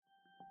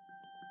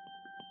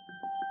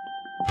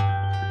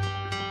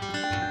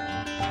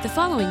The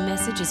following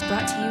message is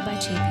brought to you by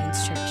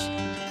Champions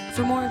Church.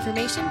 For more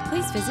information,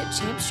 please visit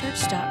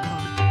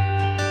championschurch.com.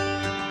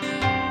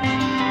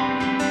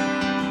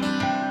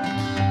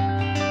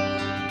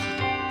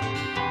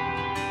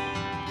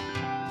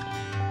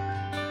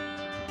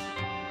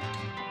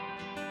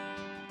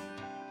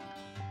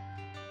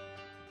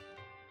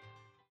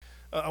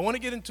 I want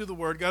to get into the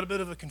Word. Got a bit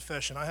of a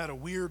confession. I had a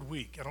weird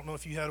week. I don't know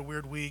if you had a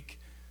weird week.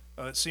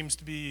 It seems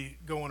to be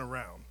going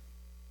around.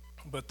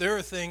 But there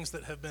are things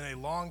that have been a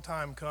long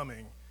time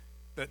coming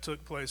that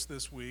took place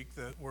this week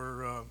that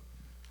were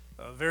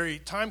very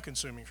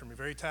time-consuming for me,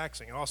 very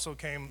taxing. It also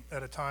came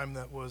at a time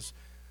that was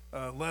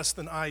less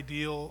than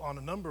ideal on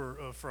a number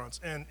of fronts.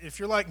 And if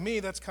you're like me,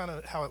 that's kind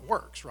of how it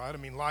works, right? I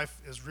mean,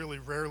 life is really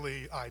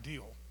rarely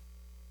ideal.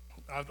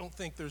 I don't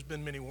think there's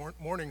been many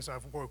mornings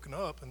I've woken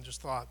up and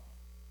just thought,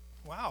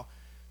 wow,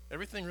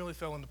 everything really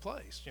fell into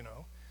place, you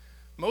know.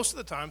 Most of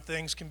the time,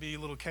 things can be a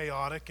little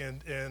chaotic,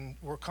 and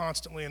we're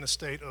constantly in a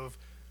state of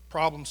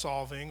problem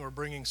solving or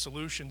bringing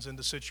solutions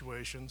into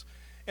situations.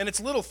 And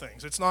it's little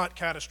things. It's not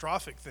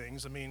catastrophic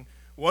things. I mean,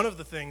 one of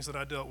the things that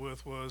I dealt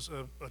with was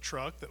a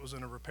truck that was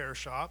in a repair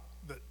shop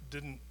that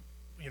didn't,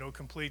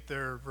 complete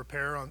their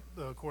repair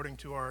according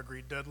to our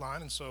agreed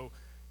deadline, and so,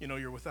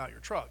 you're without your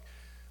truck.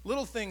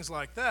 Little things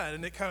like that,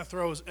 and it kind of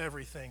throws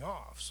everything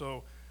off.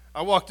 So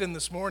I walked in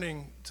this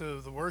morning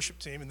to the worship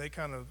team, and they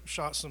kind of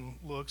shot some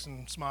looks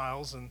and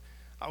smiles, and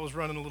I was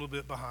running a little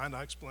bit behind.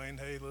 I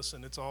explained, hey,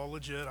 listen, it's all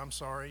legit. I'm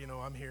sorry,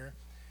 I'm here.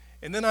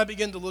 And then I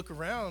began to look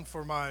around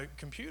for my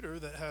computer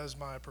that has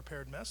my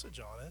prepared message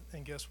on it,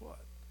 and guess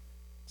what?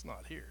 It's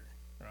not here,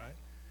 right?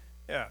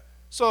 Yeah.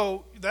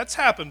 So that's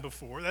happened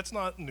before. That's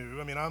not new.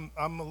 I mean,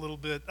 I'm a little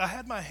bit, I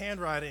had my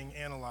handwriting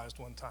analyzed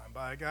one time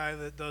by a guy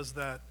that does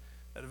that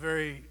at a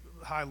very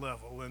high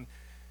level,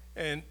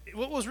 and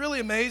what was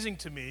really amazing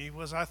to me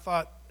was I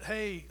thought,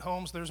 hey,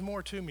 Holmes, there's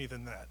more to me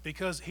than that,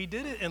 because he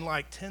did it in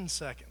like 10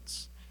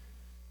 seconds.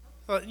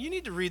 I thought, you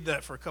need to read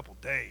that for a couple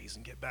days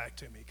and get back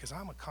to me, because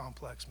I'm a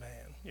complex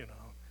man,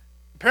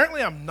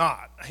 Apparently I'm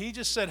not. He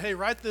just said, hey,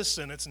 write this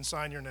sentence and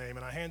sign your name,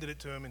 and I handed it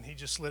to him, and he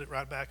just slid it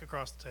right back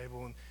across the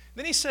table. And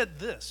then he said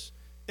this,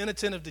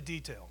 inattentive to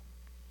detail.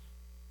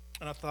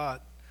 And I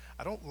thought,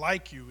 I don't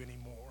like you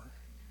anymore.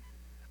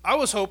 I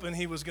was hoping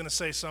he was going to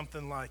say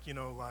something like,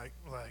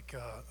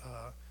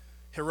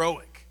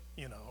 heroic,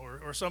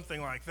 or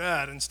something like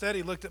that. Instead,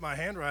 he looked at my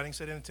handwriting,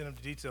 said inattentive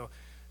to detail.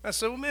 And I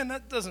said, well, man,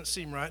 that doesn't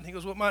seem right. And he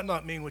goes, well, it might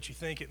not mean what you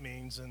think it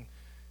means. And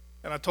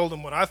I told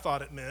him what I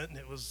thought it meant, and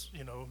it was,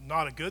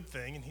 not a good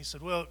thing. And he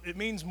said, well, it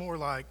means more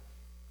like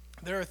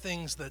there are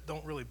things that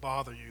don't really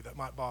bother you that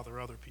might bother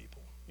other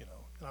people,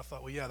 And I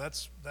thought, well, yeah,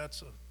 that's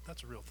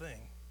a real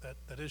thing.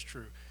 That is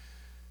true.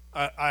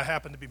 I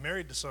happen to be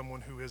married to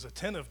someone who is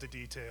attentive to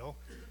detail,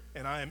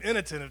 and I am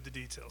inattentive to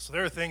detail. So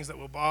there are things that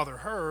will bother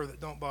her that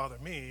don't bother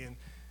me. And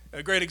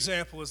a great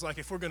example is like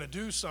if we're going to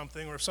do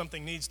something or if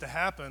something needs to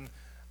happen,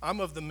 I'm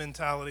of the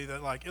mentality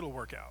that like it'll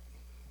work out,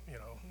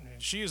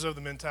 And she is of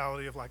the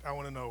mentality of like I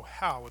want to know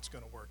how it's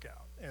going to work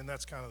out, and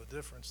that's kind of the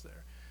difference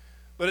there.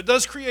 But it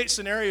does create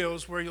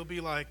scenarios where you'll be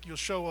like you'll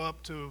show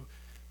up to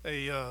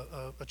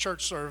a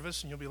church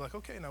service, and you'll be like,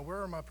 okay, now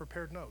where are my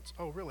prepared notes?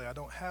 Oh, really? I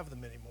don't have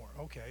them anymore.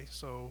 Okay,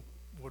 so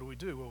what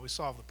do? Well, we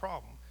solve the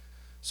problem.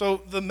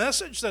 So the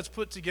message that's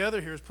put together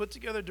here is put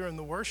together during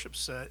the worship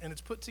set, and it's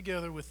put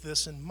together with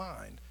this in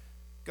mind.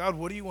 God,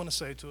 what do you want to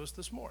say to us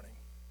this morning?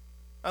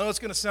 I know it's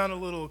going to sound a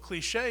little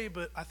cliche,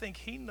 but I think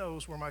he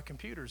knows where my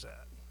computer's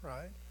at,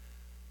 right?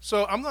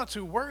 So I'm not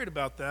too worried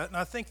about that, and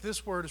I think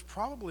this word is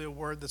probably a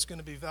word that's going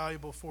to be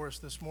valuable for us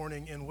this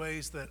morning in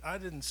ways that I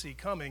didn't see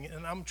coming,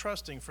 and I'm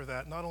trusting for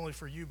that, not only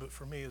for you, but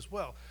for me as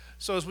well.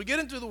 So as we get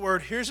into the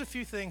word, here's a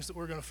few things that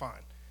we're going to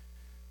find.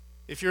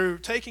 If you're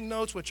taking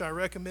notes, which I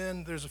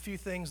recommend, there's a few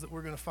things that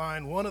we're going to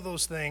find. One of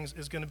those things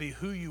is going to be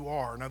who you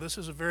are. Now, this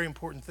is a very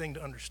important thing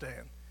to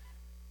understand.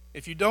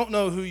 If you don't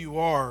know who you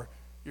are,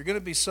 you're going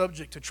to be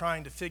subject to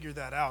trying to figure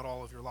that out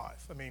all of your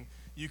life. I mean,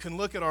 you can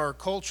look at our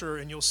culture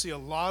and you'll see a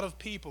lot of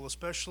people,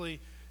 especially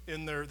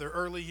in their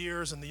early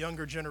years and the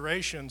younger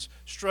generations,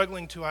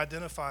 struggling to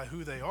identify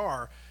who they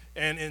are.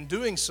 And in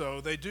doing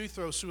so, they do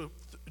so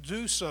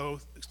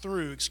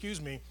through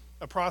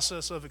a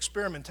process of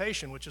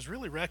experimentation, which is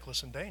really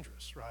reckless and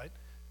dangerous, right?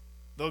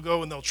 They'll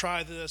go and they'll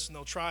try this and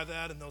they'll try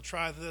that and they'll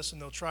try this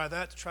and they'll try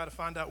that to try to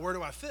find out, where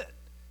do I fit?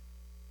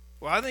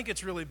 Well, I think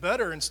it's really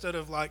better, instead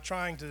of like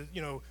trying to,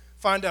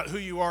 find out who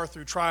you are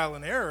through trial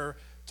and error,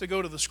 to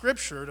go to the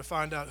scripture to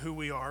find out who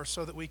we are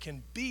so that we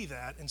can be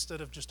that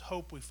instead of just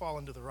hope we fall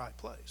into the right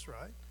place,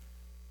 right?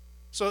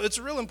 So it's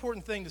a real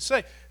important thing to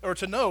say or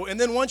to know. And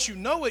then once you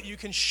know it, you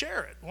can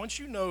share it. Once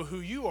you know who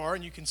you are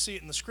and you can see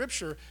it in the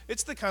scripture,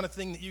 it's the kind of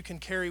thing that you can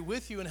carry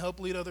with you and help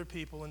lead other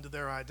people into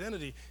their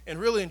identity. And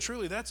really and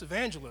truly, that's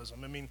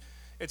evangelism. I mean,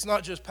 it's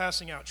not just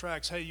passing out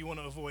tracts, hey, you want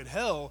to avoid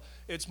hell.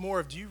 It's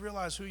more of, do you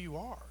realize who you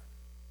are?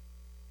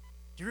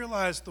 Do you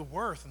realize the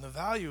worth and the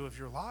value of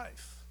your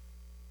life?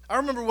 I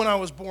remember when I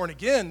was born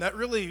again, that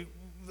really,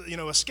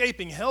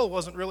 escaping hell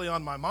wasn't really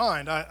on my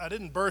mind. I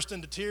didn't burst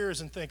into tears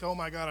and think, oh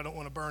my God, I don't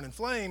want to burn in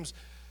flames.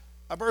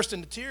 I burst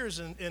into tears,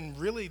 and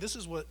really, this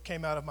is what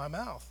came out of my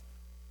mouth.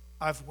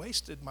 I've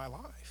wasted my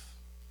life.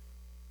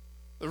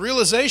 The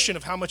realization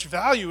of how much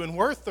value and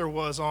worth there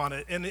was on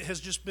it, and it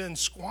has just been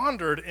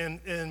squandered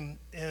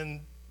and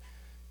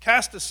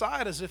cast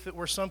aside as if it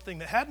were something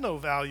that had no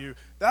value.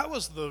 That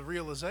was the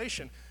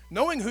realization.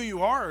 Knowing who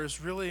you are is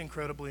really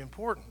incredibly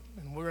important,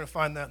 and we're going to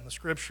find that in the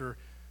Scripture.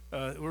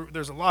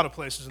 There's a lot of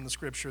places in the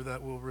Scripture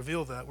that will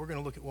reveal that. We're going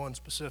to look at one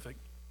specific.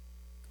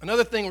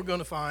 Another thing we're going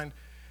to find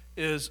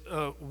is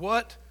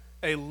what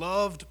a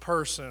loved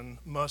person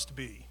must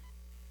be.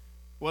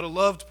 What a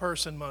loved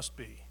person must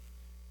be.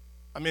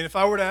 I mean, if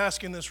I were to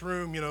ask in this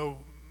room,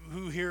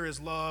 who here is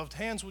loved,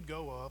 hands would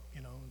go up.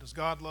 Does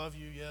God love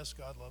you? Yes,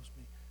 God loves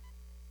me.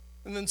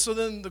 And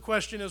then the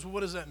question is, well,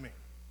 what does that mean?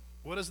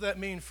 What does that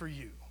mean for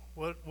you?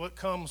 What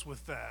comes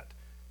with that?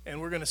 And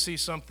we're going to see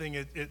something,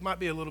 it might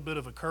be a little bit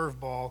of a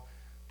curveball,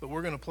 but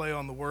we're going to play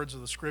on the words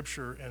of the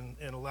Scripture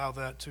and allow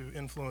that to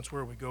influence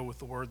where we go with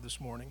the Word this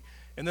morning.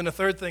 And then the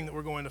third thing that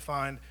we're going to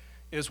find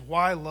is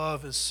why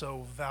love is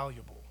so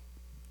valuable.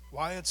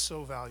 Why it's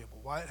so valuable.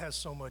 Why it has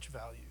so much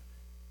value.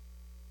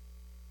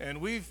 And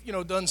we've,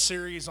 done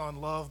series on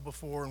love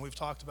before, and we've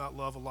talked about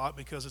love a lot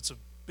because it's a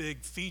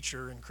big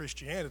feature in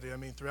Christianity. I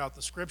mean, throughout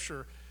the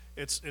Scripture,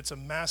 it's a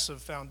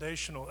massive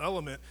foundational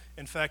element.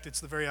 In fact,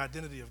 it's the very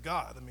identity of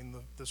God. I mean,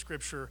 the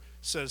Scripture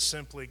says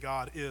simply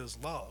God is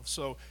love.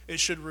 So it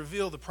should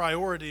reveal the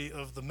priority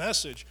of the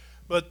message.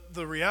 But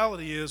the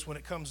reality is when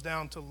it comes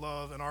down to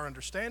love and our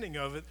understanding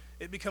of it,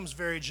 it becomes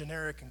very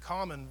generic and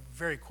common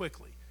very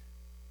quickly.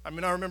 I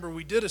mean, I remember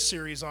we did a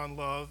series on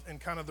love, and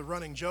kind of the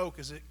running joke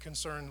as it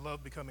concerned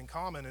love becoming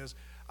common is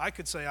I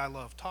could say I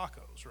love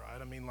tacos,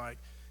 right? I mean, like,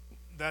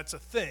 that's a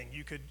thing.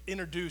 You could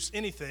introduce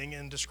anything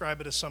and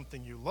describe it as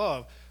something you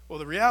love. Well,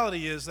 the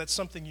reality is that's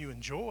something you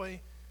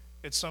enjoy.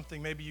 It's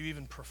something maybe you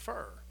even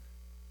prefer.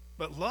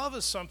 But love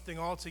is something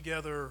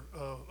altogether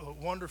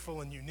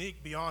wonderful and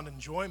unique beyond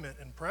enjoyment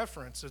and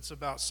preference. It's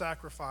about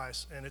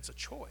sacrifice, and it's a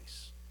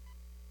choice.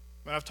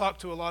 I mean, I've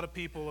talked to a lot of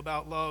people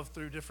about love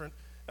through different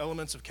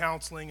elements of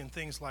counseling and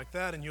things like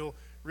that, and you'll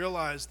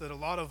realize that a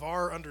lot of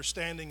our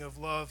understanding of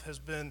love has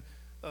been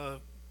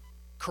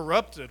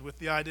corrupted with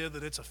the idea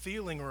that it's a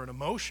feeling or an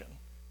emotion,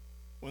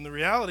 when the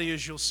reality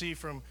is you'll see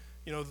from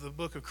the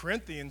book of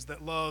Corinthians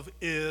that love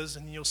is,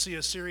 and you'll see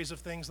a series of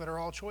things that are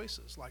all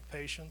choices, like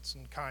patience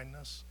and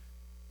kindness,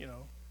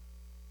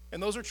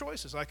 and those are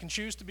choices. I can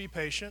choose to be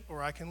patient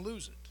or I can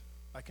lose it.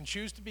 I can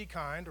choose to be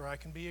kind or I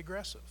can be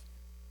aggressive.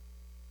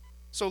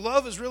 So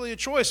love is really a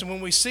choice, and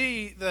when we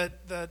see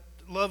that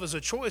love is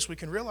a choice, we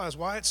can realize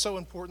why it's so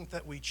important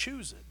that we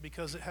choose it,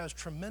 because it has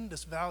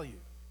tremendous value.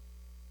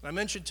 And I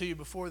mentioned to you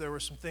before there were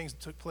some things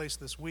that took place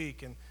this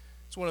week, and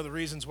it's one of the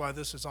reasons why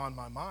this is on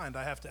my mind.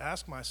 I have to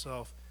ask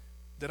myself,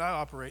 did I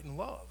operate in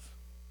love?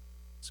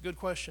 It's a good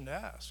question to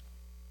ask.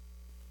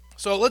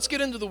 So let's get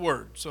into the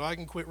Word, so I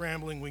can quit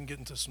rambling. We can get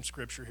into some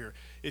Scripture here.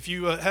 If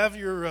you have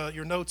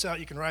your notes out,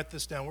 you can write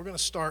this down. We're going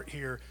to start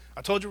here.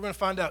 I told you we're going to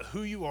find out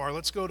who you are.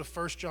 Let's go to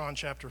 1 John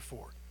chapter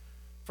 4.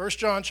 1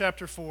 John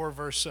chapter 4,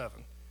 verse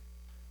 7.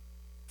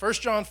 1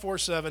 John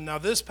 4:7. Now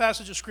this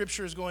passage of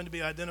Scripture is going to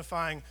be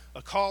identifying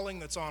a calling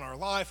that's on our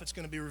life. It's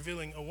going to be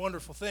revealing a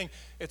wonderful thing.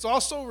 It's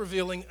also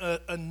revealing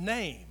a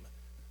name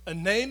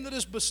that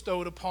is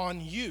bestowed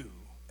upon you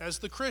as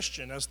the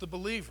Christian, as the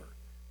believer,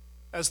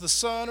 as the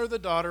son or the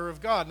daughter of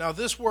God. Now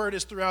this word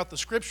is throughout the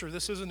Scripture.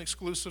 This isn't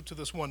exclusive to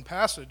this one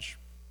passage,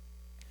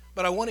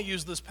 but I want to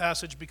use this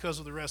passage because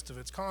of the rest of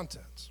its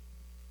contents.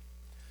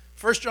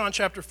 1 John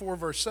chapter 4,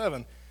 verse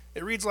 7.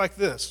 It reads like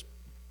this: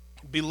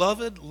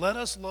 Beloved, let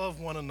us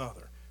love one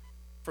another,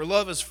 for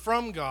love is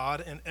from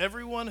God, and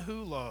everyone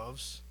who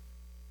loves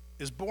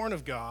is born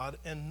of God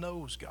and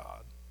knows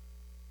God.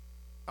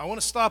 I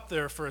want to stop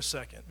there for a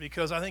second,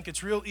 because I think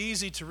it's real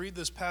easy to read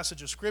this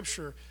passage of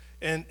Scripture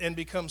and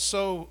become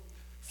so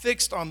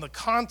fixed on the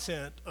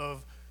content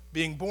of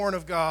being born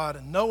of God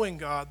and knowing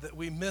God that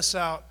we miss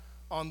out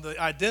on the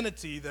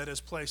identity that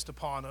is placed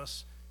upon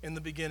us in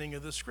the beginning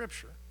of the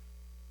Scripture.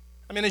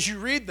 I mean, as you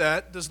read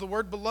that, does the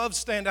word beloved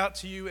stand out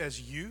to you as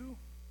you?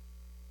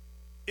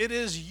 It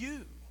is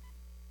you.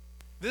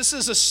 This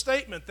is a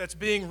statement that's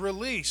being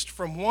released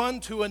from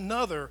one to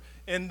another,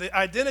 and the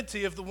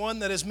identity of the one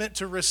that is meant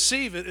to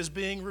receive it is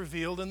being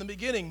revealed in the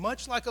beginning,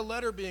 much like a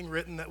letter being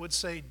written that would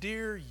say,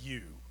 Dear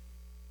you,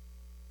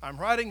 I'm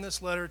writing this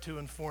letter to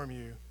inform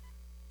you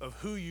of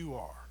who you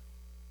are.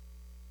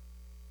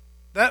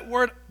 That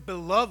word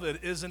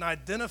beloved is an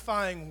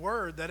identifying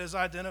word that is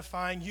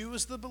identifying you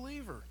as the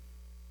believer.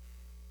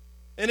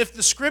 And if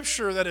the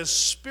Scripture that is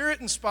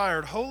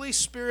Spirit-inspired, Holy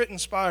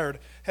Spirit-inspired,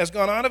 has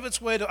gone out of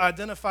its way to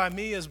identify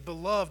me as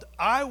beloved,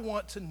 I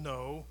want to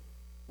know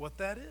what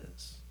that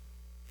is.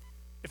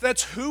 If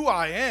that's who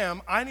I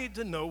am, I need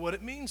to know what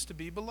it means to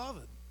be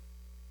beloved.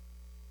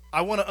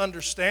 I want to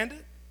understand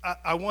it.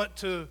 I want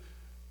to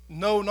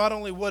know not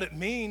only what it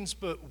means,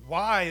 but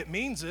why it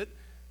means it.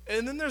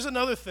 And then there's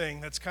another thing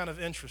that's kind of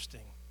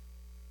interesting.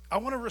 I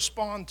want to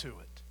respond to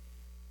it.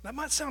 That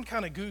might sound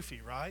kind of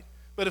goofy, right?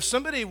 But if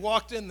somebody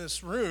walked in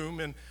this room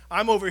and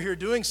I'm over here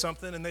doing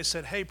something and they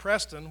said, "Hey,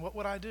 Preston," what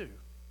would I do?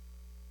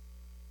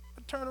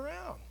 I'd turn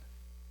around.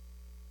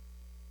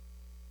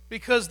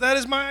 Because that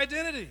is my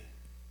identity.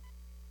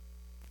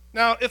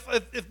 Now, if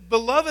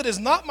beloved is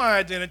not my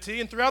identity,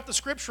 and throughout the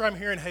scripture I'm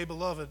hearing, hey,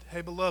 beloved,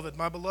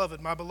 my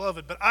beloved, my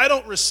beloved, but I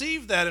don't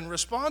receive that and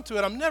respond to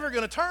it, I'm never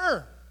going to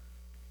turn.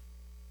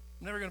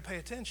 I'm never going to pay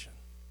attention.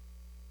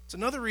 It's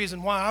another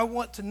reason why I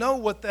want to know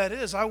what that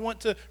is. I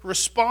want to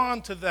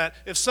respond to that.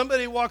 If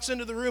somebody walks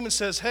into the room and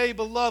says, "Hey,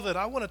 beloved,"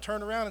 I want to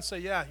turn around and say,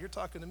 "Yeah, you're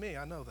talking to me.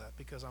 I know that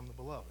because I'm the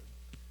beloved."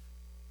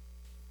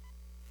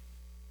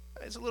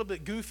 It's a little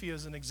bit goofy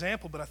as an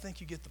example, but I think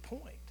you get the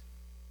point.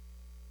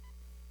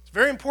 It's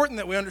very important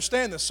that we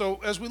understand this. So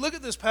as we look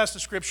at this passage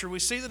of Scripture, we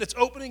see that it's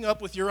opening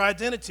up with your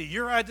identity.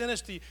 Your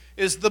identity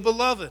is the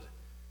beloved.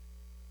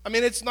 I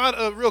mean, it's not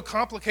a real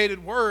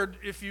complicated word.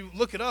 If you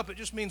look it up, it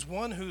just means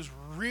one who's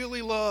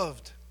really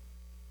loved.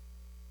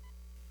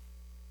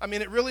 I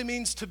mean, it really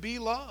means to be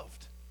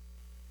loved.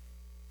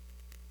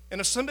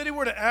 And if somebody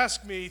were to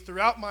ask me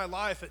throughout my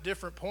life at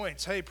different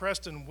points, "Hey,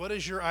 Preston, what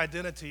is your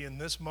identity in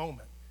this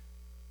moment?"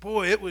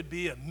 Boy, it would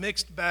be a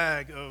mixed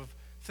bag of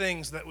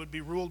things that would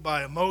be ruled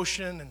by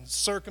emotion and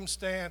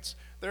circumstance.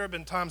 There have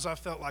been times I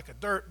felt like a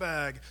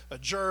dirtbag, a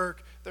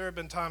jerk. There have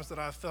been times that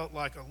I felt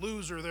like a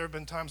loser. There have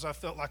been times I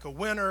felt like a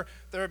winner.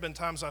 There have been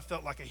times I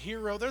felt like a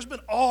hero. There's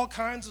been all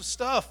kinds of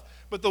stuff.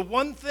 But the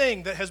one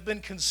thing that has been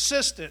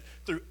consistent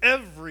through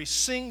every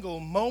single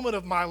moment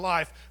of my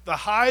life, the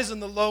highs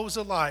and the lows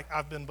alike,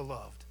 I've been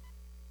beloved.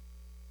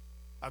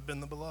 I've been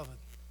the beloved.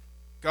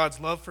 God's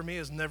love for me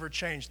has never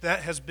changed.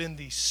 That has been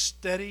the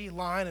steady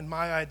line in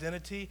my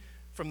identity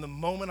from the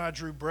moment I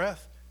drew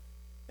breath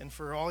and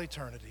for all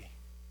eternity.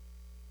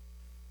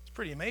 It's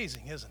pretty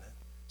amazing, isn't it?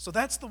 So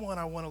that's the one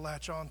I want to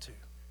latch on to.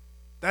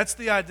 That's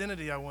the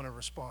identity I want to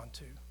respond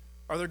to.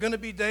 Are there going to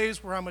be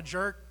days where I'm a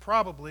jerk?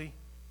 Probably.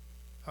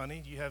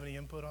 Honey, do you have any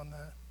input on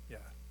that? Yeah.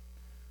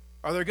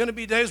 Are there going to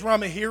be days where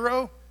I'm a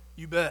hero?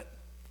 You bet.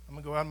 I'm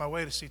going to go out of my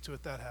way to see to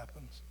it that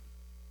happens.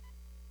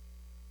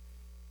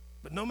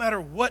 But no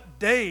matter what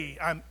day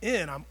I'm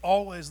in, I'm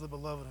always the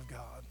beloved of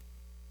God.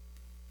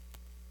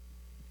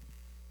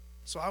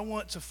 So I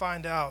want to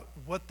find out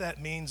what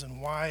that means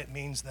and why it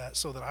means that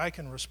so that I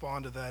can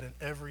respond to that in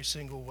every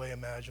single way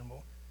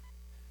imaginable.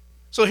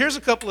 So here's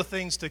a couple of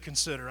things to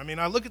consider. I mean,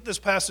 I look at this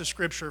passage of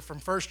Scripture from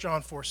 1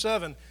 John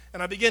 4:7,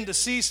 and I begin to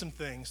see some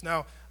things.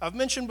 Now, I've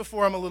mentioned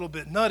before I'm a little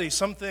bit nutty.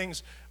 Some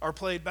things are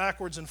played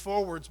backwards and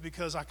forwards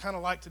because I kind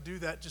of like to do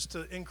that just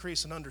to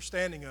increase an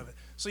understanding of it.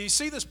 So you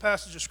see this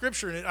passage of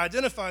Scripture, and it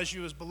identifies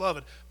you as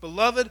beloved.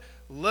 Beloved,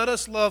 let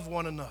us love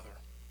one another.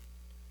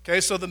 Okay,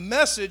 so the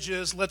message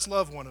is let's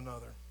love one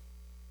another.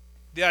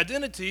 The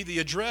identity, the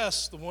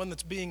address, the one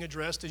that's being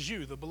addressed is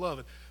you, the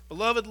beloved.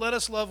 Beloved, let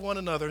us love one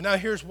another. Now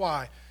here's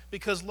why.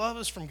 Because love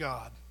is from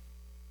God.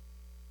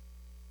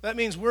 That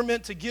means we're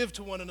meant to give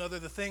to one another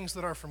the things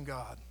that are from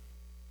God.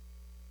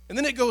 And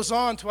then it goes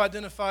on to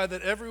identify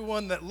that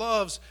everyone that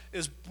loves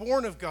is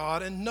born of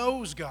God and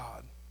knows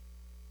God.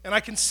 And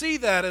I can see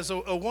that as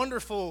a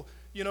wonderful,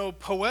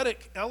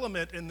 poetic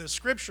element in this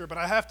scripture, but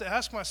I have to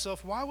ask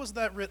myself, why was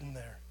that written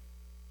there?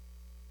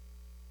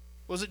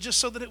 Was it just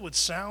so that it would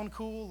sound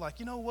cool?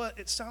 Like, you know what?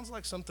 It sounds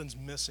like something's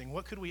missing.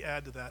 What could we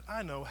add to that?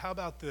 I know. How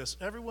about this?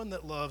 Everyone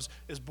that loves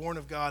is born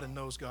of God and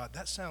knows God.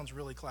 That sounds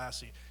really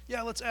classy.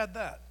 Yeah, let's add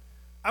that.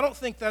 I don't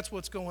think that's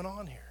what's going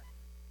on here.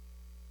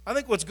 I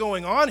think what's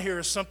going on here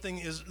is something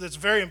that's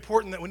very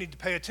important that we need to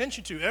pay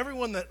attention to.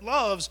 Everyone that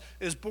loves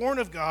is born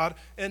of God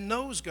and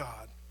knows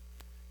God.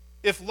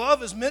 If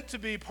love is meant to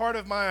be part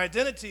of my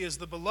identity as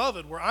the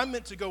beloved, where I'm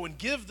meant to go and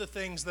give the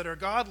things that are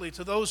godly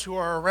to those who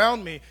are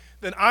around me,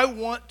 then I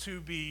want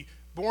to be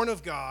born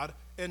of God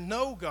and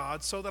know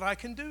God so that I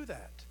can do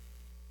that.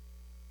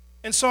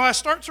 And so I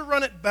start to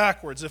run it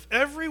backwards. If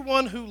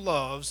everyone who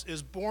loves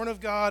is born of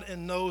God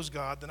and knows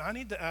God, then I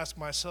need to ask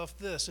myself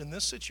this: in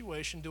this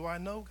situation, do I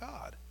know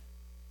God?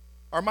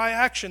 Are my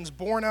actions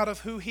born out of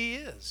who He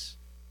is?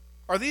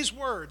 Are these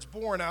words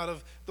born out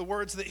of the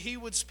words that He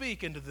would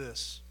speak into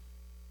this?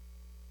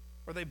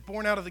 Are they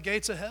born out of the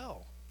gates of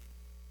hell?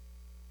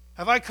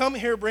 Have I come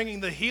here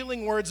bringing the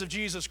healing words of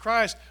Jesus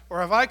Christ, or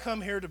have I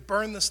come here to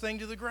burn this thing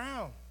to the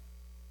ground?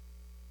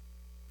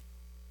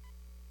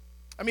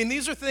 I mean,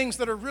 these are things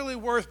that are really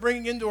worth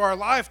bringing into our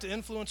life to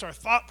influence our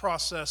thought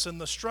process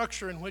and the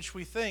structure in which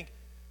we think.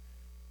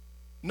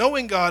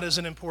 Knowing God is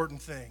an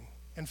important thing.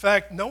 In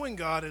fact, knowing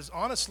God is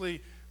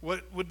honestly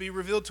what would be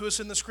revealed to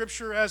us in the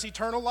Scripture as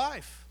eternal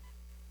life.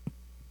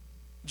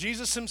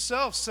 Jesus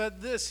Himself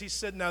said this. He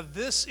said, "Now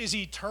this is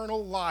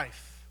eternal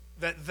life,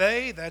 that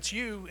they," that's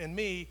you and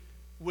me,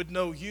 "would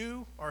know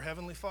you, our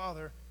Heavenly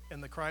Father,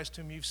 and the Christ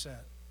whom you've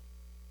sent."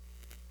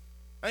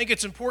 I think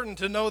it's important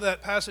to know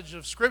that passage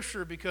of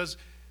Scripture because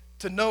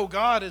to know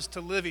God is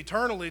to live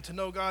eternally. To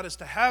know God is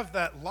to have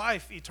that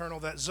life eternal,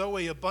 that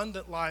Zoe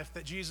abundant life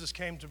that Jesus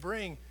came to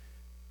bring.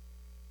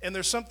 And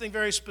there's something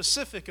very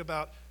specific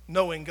about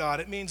knowing God.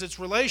 It means it's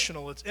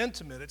relational, it's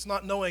intimate. It's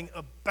not knowing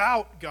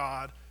about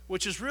God,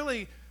 which is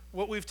really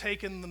what we've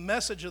taken the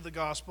message of the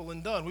gospel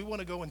and done. We want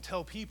to go and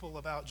tell people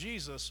about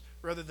Jesus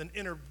rather than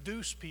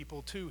introduce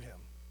people to him.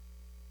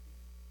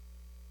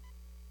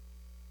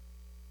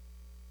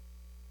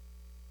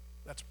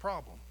 That's a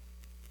problem.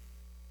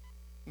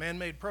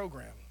 Man-made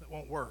program that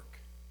won't work.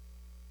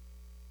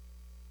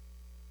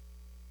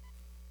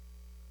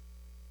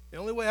 The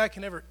only way I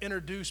can ever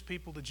introduce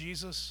people to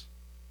Jesus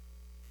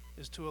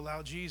is to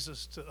allow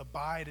Jesus to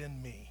abide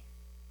in me.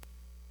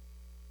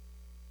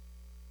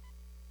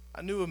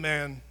 I knew a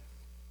man,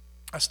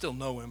 I still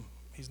know him,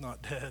 he's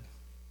not dead.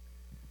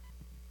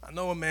 I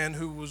know a man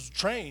who was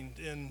trained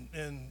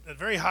at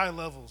very high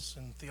levels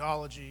in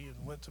theology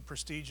and went to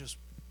prestigious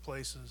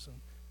places. And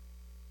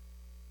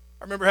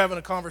I remember having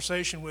a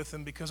conversation with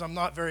him because I'm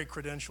not very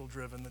credential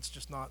driven. That's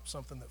just not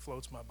something that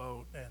floats my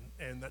boat.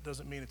 And that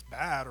doesn't mean it's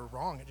bad or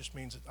wrong. It just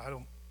means that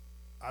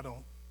I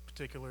don't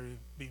particularly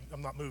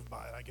I'm not moved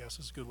by it, I guess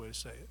is a good way to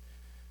say it.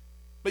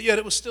 But yet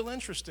it was still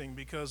interesting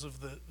because of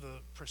the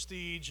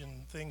prestige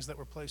and things that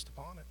were placed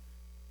upon it.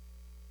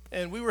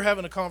 And we were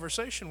having a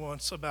conversation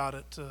once about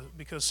it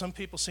because some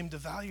people seem to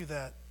value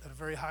that at a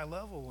very high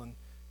level. And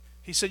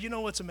he said, you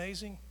know what's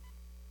amazing?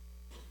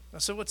 I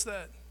said, what's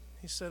that?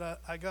 He said,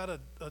 I got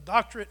a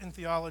doctorate in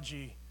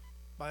theology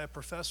by a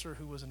professor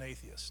who was an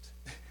atheist.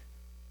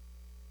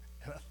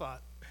 And I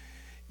thought,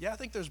 yeah, I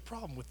think there's a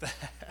problem with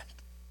that.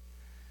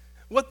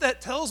 What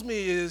that tells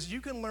me is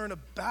you can learn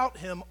about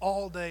him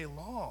all day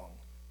long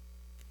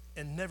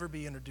and never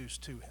be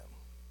introduced to him.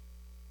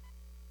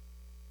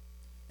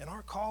 And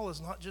our call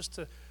is not just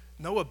to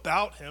know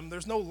about him.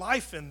 There's no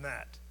life in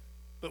that.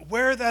 But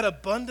where that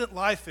abundant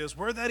life is,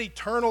 where that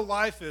eternal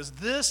life is,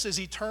 this is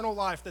eternal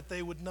life, that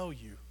they would know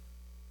you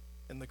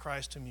in the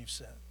Christ whom you've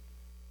sent.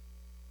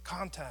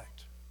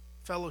 Contact,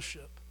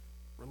 fellowship,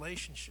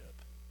 relationship.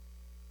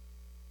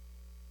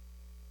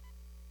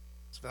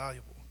 It's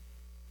valuable.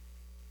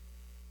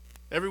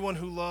 Everyone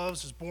who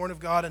loves is born of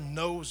God and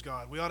knows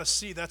God. We ought to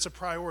see that's a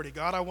priority.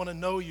 God, I want to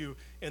know you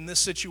in this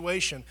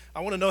situation.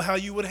 I want to know how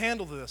you would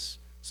handle this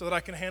so that I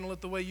can handle it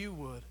the way you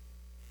would.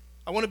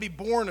 I want to be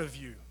born of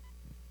you.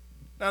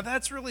 Now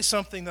that's really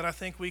something that I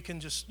think we can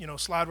just,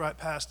 slide right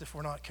past if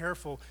we're not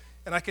careful.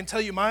 And I can tell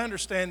you my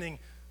understanding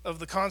of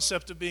the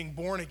concept of being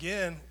born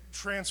again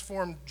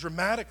transformed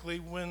dramatically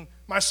when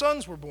my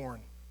sons were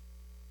born.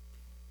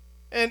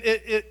 And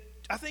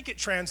I think it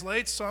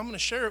translates, so I'm going to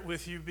share it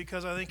with you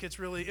because I think it's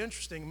really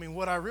interesting. I mean,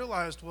 what I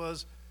realized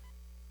was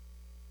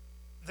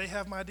they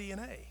have my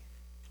DNA.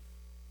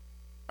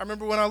 I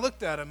remember when I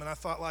looked at them and I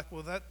thought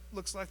well, that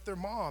looks like their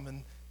mom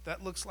and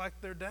that looks like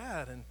their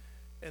dad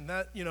and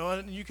that,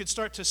 and you could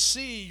start to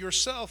see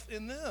yourself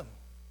in them.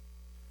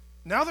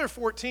 Now they're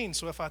 14,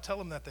 so if I tell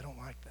them that, they don't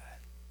like that.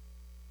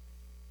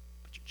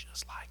 But you're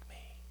just like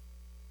me.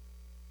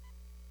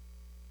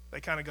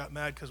 They kind of got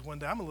mad because one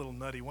day, I'm a little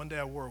nutty. One day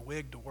I wore a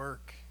wig to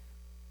work.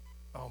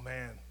 Oh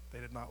man, they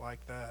did not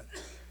like that.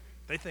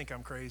 They think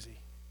I'm crazy.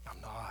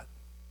 I'm not.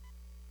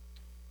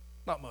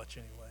 Not much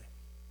anyway.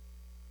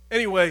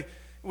 Anyway,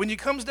 when it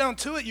comes down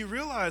to it, you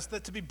realize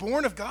that to be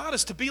born of God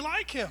is to be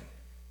like him.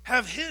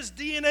 Have his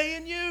DNA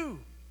in you.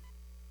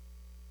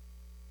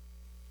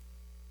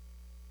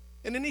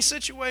 In any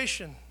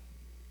situation,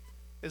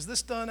 is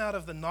this done out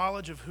of the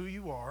knowledge of who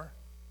you are?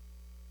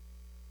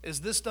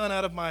 Is this done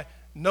out of my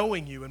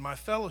knowing you and my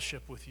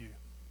fellowship with you?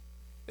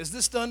 Is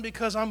this done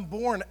because I'm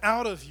born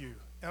out of you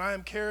and I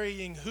am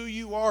carrying who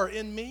you are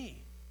in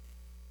me?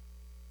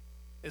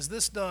 Is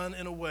this done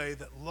in a way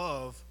that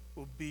love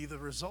will be the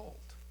result?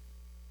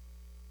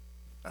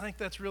 I think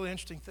that's a really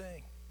interesting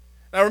thing.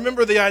 Now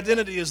remember, the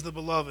identity is the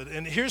beloved.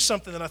 And here's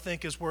something that I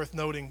think is worth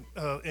noting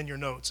in your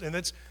notes. And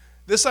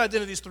this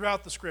identity is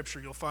throughout the Scripture.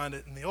 You'll find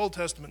it in the Old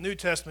Testament, New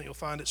Testament. You'll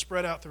find it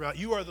spread out throughout.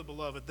 You are the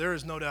beloved. There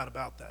is no doubt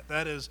about that.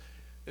 That is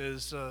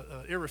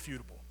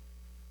irrefutable.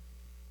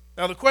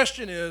 Now the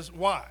question is,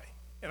 why?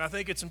 And I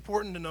think it's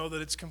important to know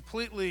that it's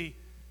completely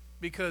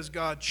because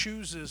God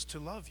chooses to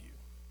love you.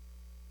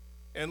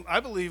 And I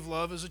believe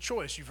love is a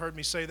choice. You've heard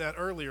me say that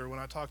earlier when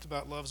I talked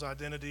about love's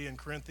identity in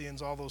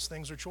Corinthians. All those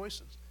things are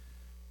choices.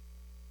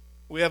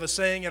 We have a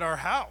saying at our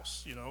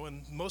house,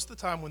 and most of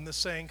the time when this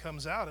saying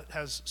comes out, it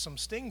has some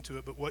sting to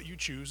it, but what you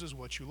choose is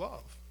what you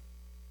love.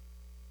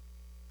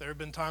 There have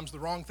been times the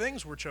wrong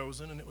things were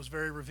chosen, and it was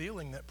very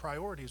revealing that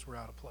priorities were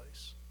out of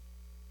place.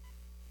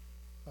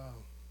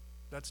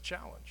 That's a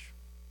challenge.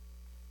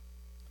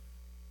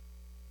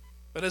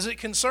 But as it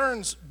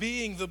concerns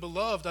being the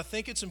beloved, I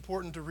think it's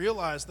important to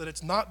realize that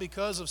it's not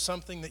because of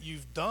something that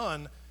you've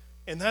done,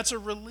 and that's a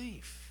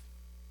relief.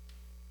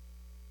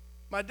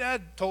 My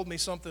dad told me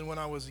something when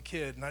I was a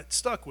kid, and it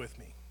stuck with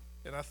me.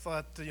 And I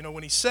thought,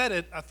 when he said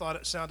it, I thought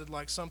it sounded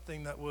like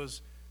something that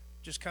was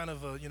just kind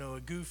of a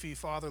goofy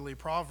fatherly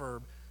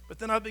proverb. But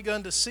then I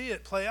begun to see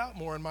it play out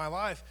more in my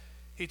life.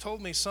 He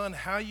told me, son,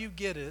 how you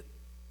get it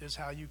is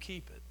how you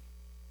keep it.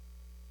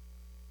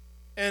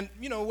 And,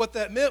 what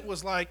that meant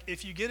was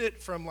if you get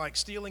it from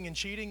stealing and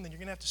cheating, then you're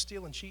going to have to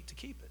steal and cheat to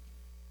keep it.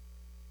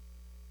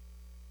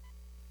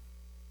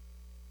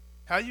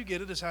 How you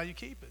get it is how you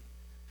keep it.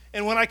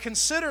 And when I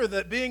consider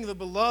that being the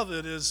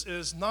beloved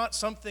is not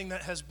something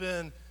that has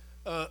been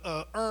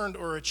earned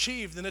or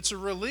achieved, then it's a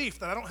relief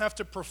that I don't have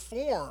to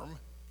perform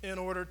in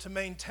order to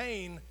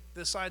maintain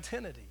this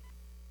identity.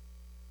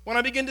 When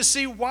I begin to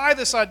see why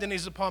this identity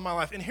is upon my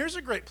life, and here's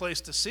a great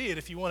place to see it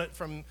if you want it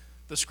from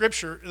the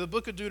scripture, the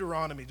book of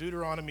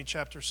Deuteronomy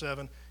chapter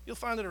 7, you'll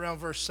find it around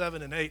verse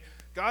 7 and 8.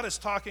 God is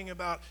talking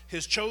about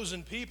his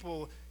chosen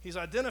people. He's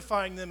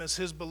identifying them as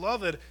his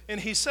beloved,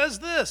 and he says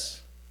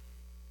this: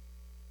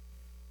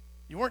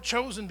 you weren't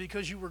chosen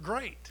because you were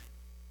great.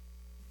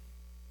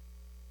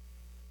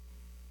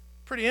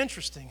 Pretty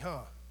interesting,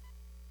 huh?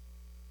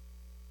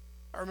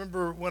 I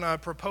remember when I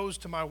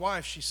proposed to my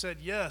wife, she said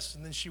yes,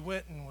 and then she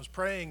went and was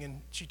praying,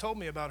 and she told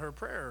me about her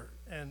prayer.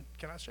 And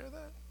can I share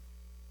that?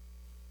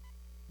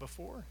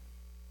 Before?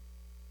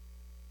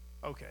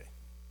 Okay.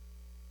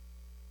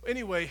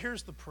 Anyway,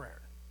 here's the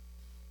prayer.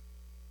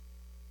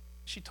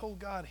 She told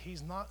God,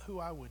 he's not who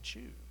I would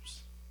choose.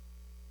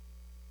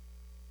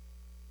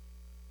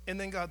 And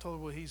then God told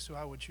her, well, he's who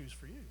I would choose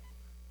for you,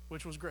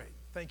 which was great.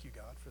 Thank you,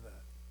 God, for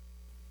that.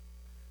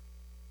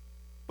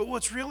 But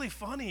what's really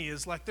funny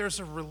is like there's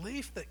a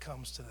relief that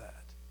comes to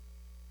that.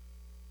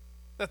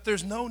 That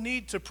there's no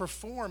need to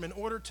perform in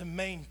order to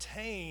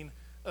maintain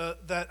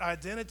that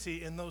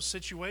identity in those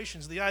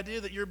situations. The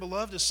idea that you're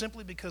beloved is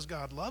simply because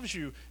God loves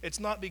you. It's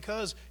not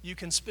because you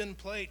can spin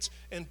plates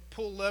and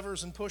pull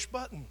levers and push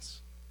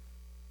buttons.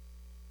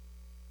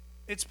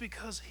 It's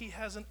because he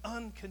has an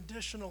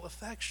unconditional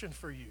affection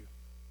for you.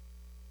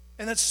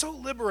 And that's so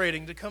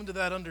liberating to come to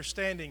that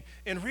understanding.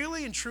 And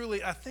really and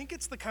truly, I think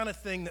it's the kind of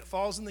thing that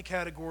falls in the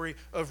category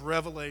of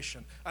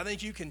revelation. I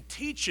think you can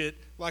teach it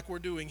like we're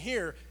doing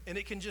here, and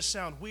it can just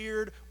sound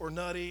weird or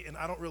nutty, and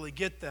I don't really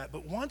get that.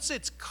 But once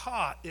it's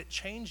caught, it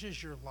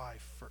changes your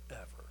life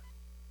forever.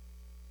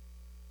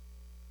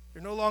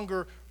 You're no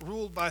longer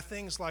ruled by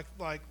things like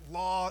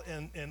law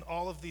and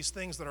all of these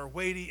things that are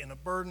weighty and a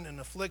burden and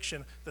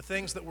affliction, the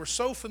things that we're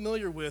so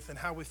familiar with and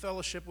how we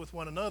fellowship with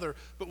one another,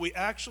 but we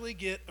actually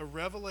get a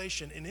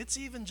revelation, and it's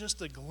even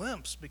just a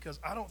glimpse, because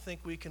I don't think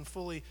we can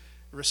fully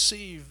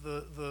receive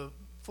the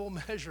full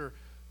measure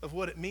of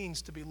what it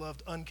means to be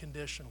loved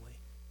unconditionally.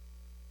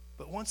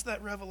 But once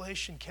that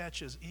revelation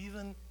catches,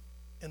 even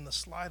in the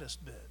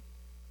slightest bit,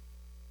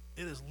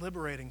 it is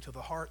liberating to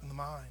the heart and the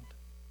mind.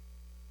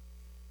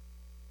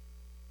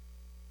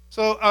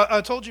 So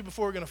I told you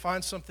before we're going to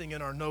find something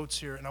in our notes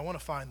here, and I want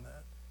to find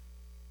that.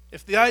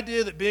 If the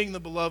idea that being the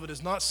beloved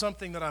is not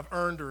something that I've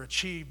earned or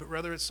achieved, but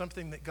rather it's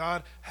something that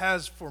God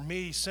has for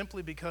me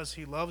simply because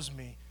he loves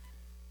me,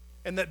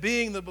 and that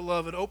being the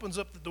beloved opens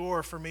up the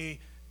door for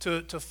me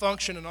to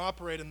function and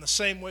operate in the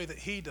same way that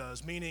he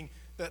does, meaning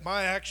that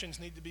my actions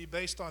need to be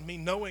based on me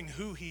knowing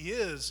who he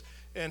is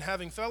and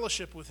having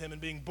fellowship with him and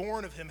being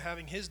born of him,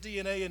 having his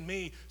DNA in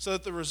me, so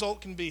that the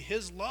result can be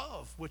his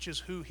love, which is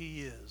who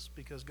he is,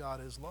 because God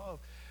is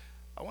love.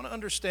 I want to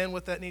understand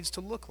what that needs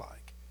to look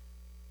like.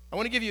 I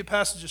want to give you a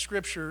passage of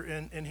Scripture,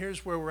 and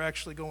here's where we're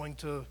actually going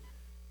to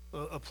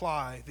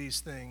apply these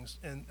things.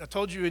 And I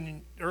told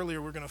you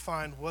earlier we're going to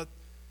find what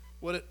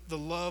the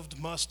loved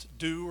must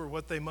do, or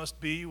what they must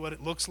be, what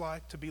it looks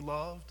like to be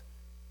loved.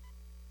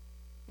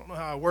 I don't know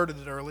how I worded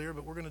it earlier,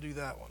 but we're going to do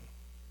that one.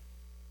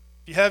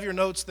 If you have your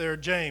notes there,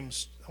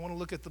 James, I want to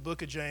look at the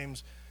book of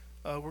James.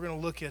 We're going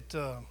to look at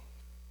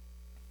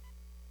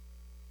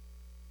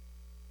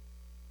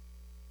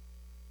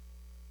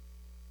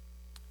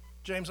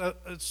James.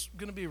 It's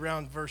going to be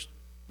around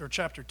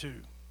chapter 2.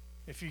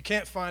 If you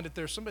can't find it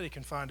there, somebody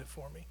can find it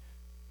for me.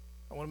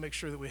 I want to make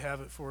sure that we have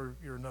it for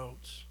your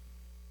notes.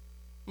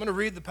 I'm going to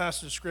read the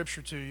passage of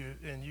Scripture to you,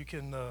 and you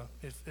can,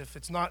 if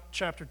it's not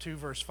chapter 2,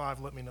 verse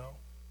 5, let me know.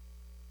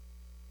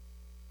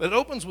 But it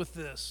opens with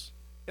this.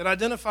 It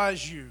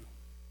identifies you,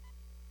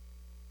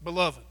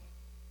 beloved.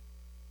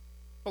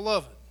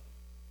 Beloved.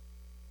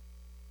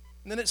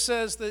 And then it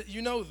says that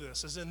you know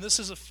this, as in this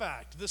is a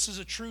fact. This is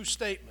a true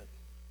statement.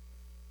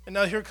 And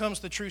now here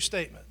comes the true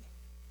statement,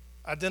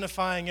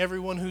 identifying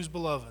everyone who's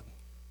beloved.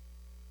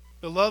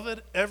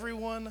 Beloved,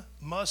 everyone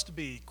must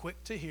be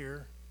quick to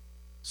hear,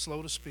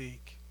 slow to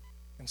speak,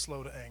 and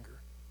slow to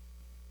anger.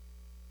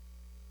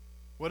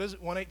 What is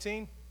it,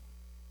 118?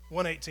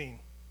 118.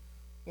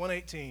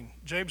 118.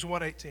 James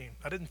 1:18.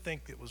 I didn't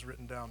think it was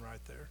written down right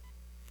there.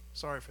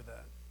 Sorry for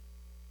that.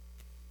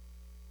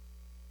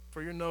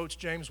 For your notes,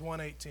 James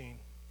 1:18.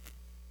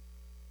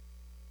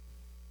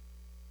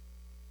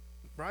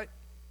 Right?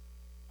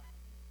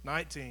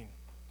 19.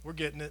 We're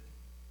getting it.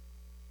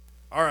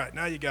 All right,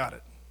 now you got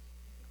it.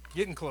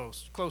 Getting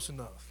close. Close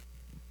enough.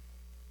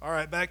 All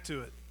right, back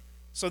to it.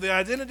 So the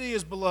identity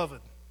is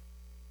beloved.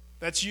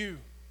 That's you,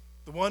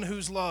 the one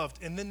who's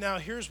loved. And then now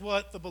here's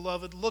what the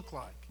beloved look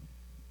like.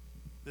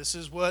 This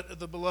is what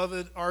the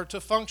beloved are to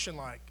function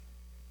like.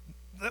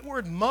 That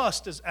word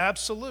must is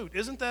absolute.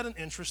 Isn't that an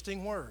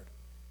interesting word?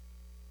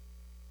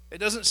 It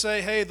doesn't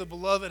say, hey, the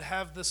beloved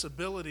have this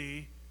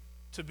ability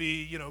to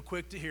be,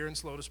 quick to hear and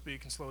slow to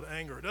speak and slow to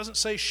anger. It doesn't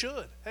say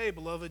should. Hey,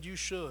 beloved, you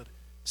should. It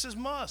says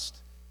must.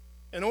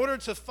 In order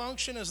to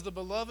function as the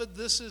beloved,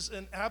 this is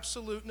an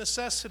absolute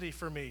necessity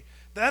for me.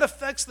 That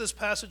affects this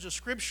passage of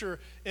Scripture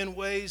in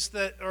ways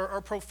that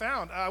are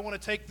profound. I want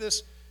to take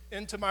this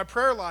into my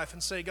prayer life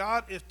and say,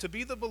 God, if to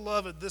be the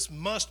beloved, this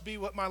must be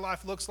what my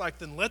life looks like,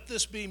 then let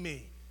this be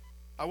me.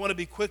 I want to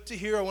be quick to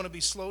hear, I want to be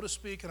slow to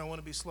speak, and I want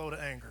to be slow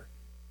to anger.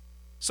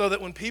 So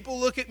that when people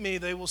look at me,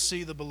 they will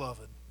see the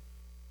beloved.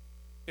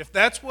 If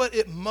that's what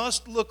it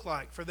must look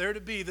like for there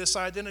to be this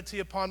identity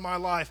upon my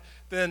life,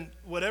 then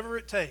whatever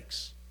it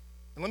takes.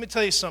 And let me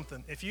tell you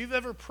something. If you've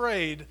ever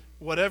prayed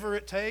whatever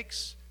it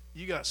takes,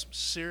 you got some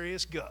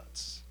serious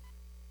guts.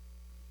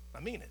 I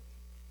mean it.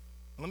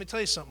 And let me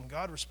tell you something.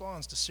 God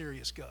responds to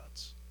serious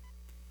guts.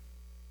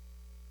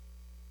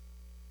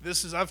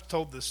 I've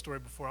told this story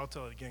before. I'll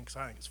tell it again because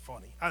I think it's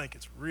funny. I think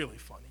it's really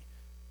funny.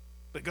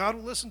 But God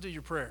will listen to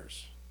your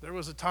prayers. There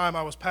was a time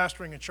I was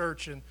pastoring a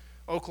church in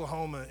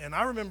Oklahoma, and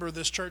I remember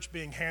this church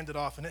being handed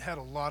off, and it had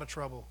a lot of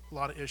trouble, a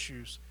lot of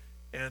issues.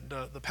 And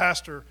the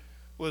pastor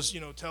was,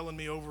 telling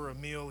me over a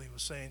meal, he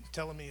was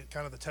telling me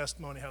kind of the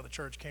testimony, how the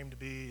church came to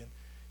be. And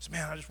he said,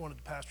 man, I just wanted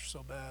to pastor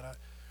so bad. I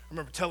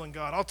remember telling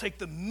God, I'll take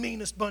the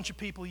meanest bunch of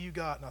people you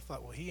got. And I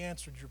thought, well, he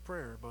answered your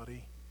prayer,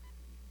 buddy,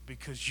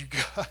 because you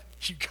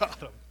got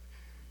them.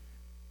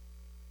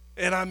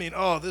 And I mean,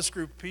 this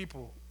group of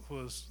people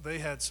they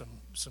had some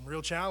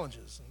real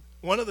challenges. And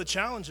one of the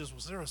challenges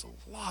was there was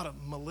a lot of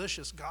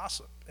malicious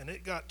gossip, and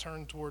it got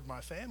turned toward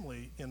my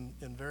family in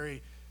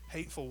very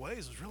hateful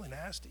ways. It was really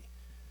nasty.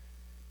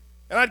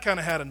 And I'd kind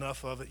of had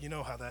enough of it. You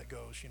know how that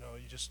goes.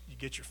 You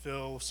get your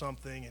fill of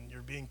something, and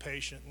you're being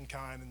patient and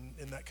kind,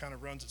 and that kind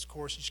of runs its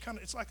course.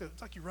 It's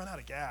like you run out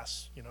of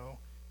gas,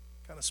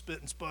 kind of spit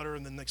and sputter,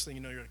 and then next thing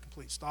you know, you're at a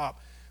complete stop.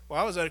 Well,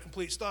 I was at a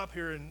complete stop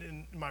here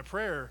in my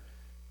prayer,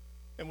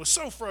 and was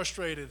so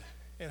frustrated,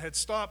 and had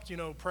stopped,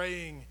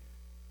 praying,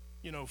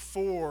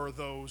 for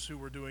those who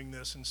were doing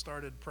this, and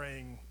started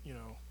praying,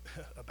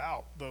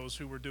 about those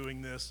who were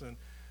doing this, and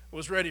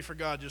was ready for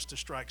God just to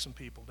strike some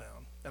people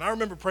down. And I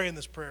remember praying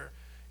this prayer,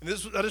 and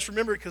I just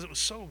remember it because it was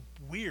so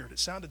weird. It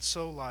sounded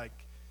so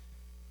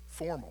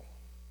formal.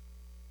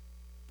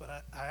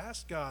 But I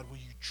asked God, will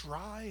you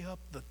dry up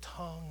the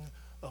tongue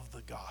of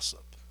the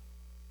gossip?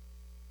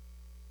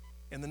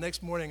 And the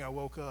next morning I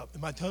woke up,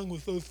 and my tongue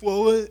was so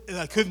swollen, and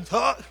I couldn't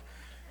talk.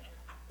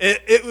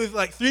 It was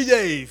like 3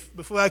 days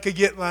before I could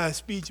get my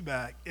speech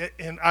back.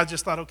 And I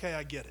just thought, okay,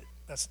 I get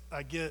it.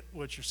 I get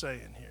what you're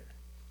saying here.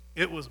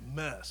 It was a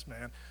mess,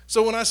 man.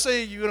 So when I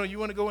say, you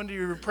want to go into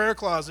your prayer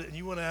closet and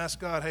you want to ask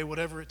God, hey,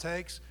 whatever it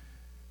takes,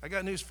 I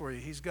got news for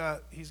you. He's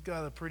got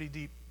a pretty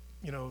deep,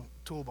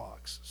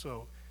 toolbox.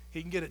 So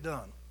he can get it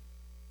done.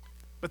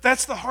 But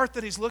that's the heart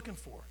that he's looking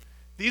for.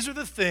 These are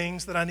the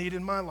things that I need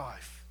in my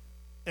life.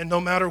 And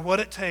no matter what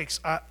it takes,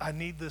 I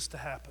need this to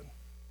happen.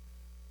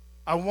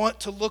 I want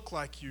to look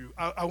like you.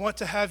 I want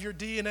to have your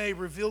DNA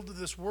revealed to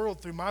this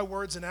world through my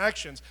words and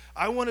actions.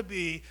 I want to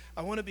be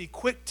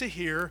quick to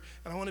hear,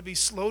 and I want to be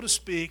slow to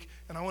speak,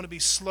 and I want to be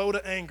slow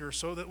to anger,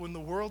 so that when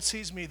the world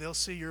sees me, they'll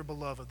see your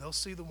beloved. They'll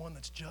see the one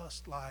that's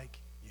just like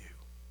you.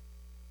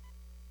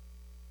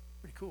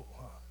 Pretty cool,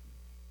 huh?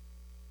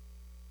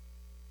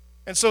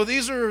 And so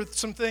these are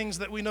some things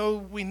that we know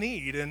we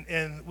need,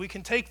 and we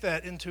can take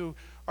that into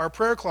our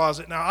prayer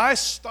closet. Now, I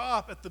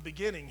stop at the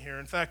beginning here.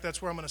 In fact,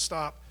 that's where I'm going to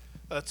stop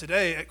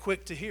today, at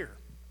quick to hear.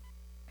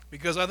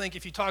 Because I think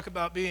if you talk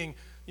about being,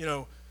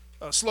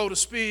 slow to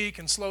speak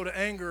and slow to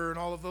anger and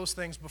all of those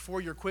things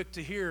before you're quick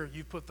to hear,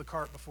 you've put the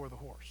cart before the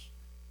horse.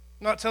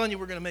 I'm not telling you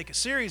we're going to make a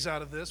series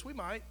out of this. We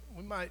might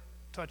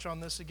touch on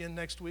this again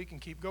next week and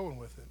keep going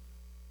with it.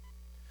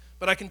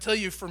 But I can tell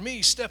you, for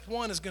me, step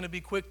one is going to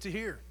be quick to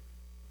hear.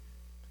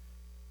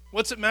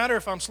 What's it matter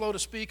if I'm slow to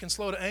speak and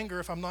slow to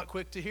anger if I'm not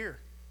quick to hear?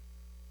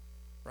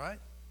 Right?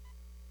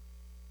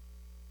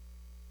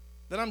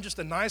 Then I'm just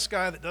a nice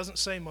guy that doesn't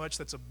say much,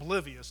 that's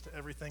oblivious to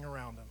everything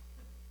around him.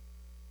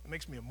 It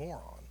makes me a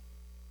moron.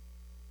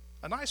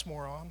 A nice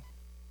moron,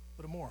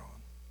 but a moron.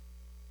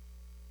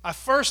 I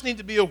first need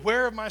to be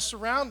aware of my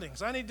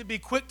surroundings. I need to be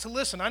quick to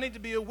listen. I need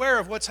to be aware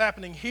of what's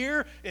happening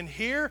here, and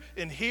here,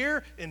 and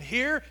here, and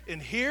here,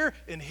 and here,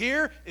 and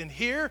here, and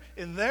here,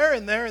 and there,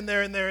 and there, and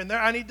there, and there, and there.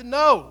 I need to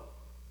know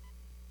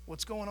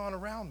what's going on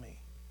around me.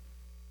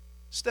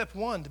 Step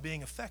one to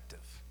being effective.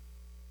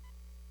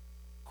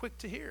 Quick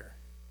to hear.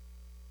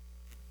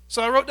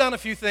 So I wrote down a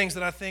few things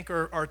that I think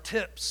are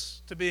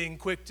tips to being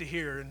quick to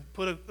hear, and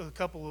put a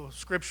couple of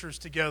scriptures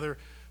together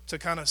to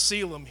kind of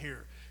seal them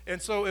here.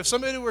 And so if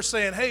somebody were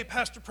saying, hey,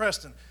 Pastor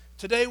Preston,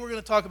 today we're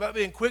going to talk about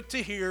being quick to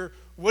hear,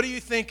 what do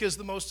you think is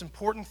the most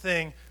important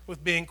thing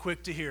with being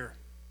quick to hear?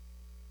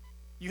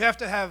 You have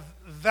to have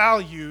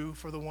value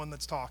for the one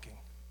that's talking.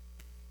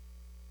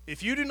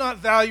 If you do not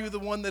value the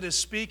one that is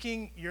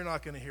speaking, you're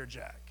not going to hear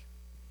jack.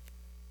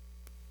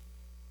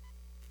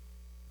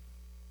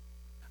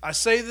 I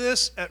say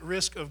this at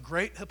risk of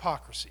great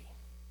hypocrisy.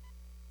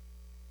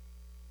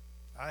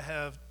 I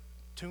have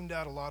tuned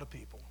out a lot of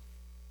people,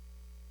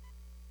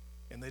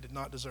 and they did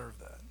not deserve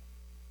that.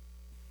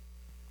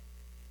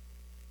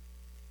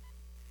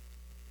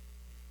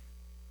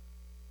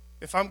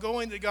 If I'm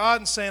going to God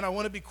and saying, I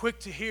want to be quick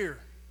to hear,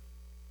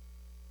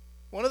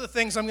 one of the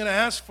things I'm going to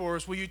ask for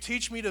is, will you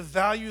teach me to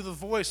value the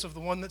voice of the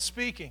one that's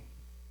speaking?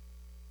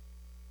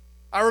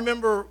 I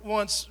remember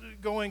once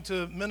going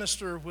to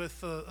minister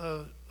with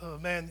a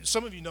man,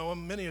 some of you know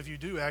him, many of you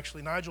do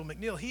actually, Nigel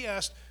McNeil. He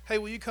asked, hey,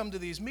 will you come to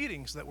these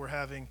meetings that we're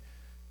having?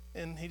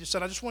 And he just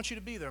said, I just want you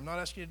to be there. I'm not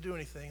asking you to do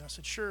anything. And I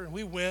said, sure. And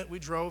we went, we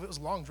drove. It was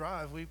a long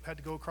drive. We had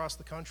to go across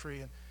the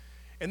country.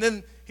 And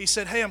then he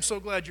said, hey, I'm so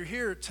glad you're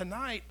here.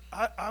 Tonight,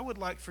 I would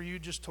like for you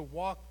just to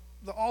walk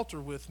the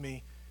altar with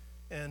me.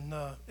 And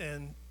I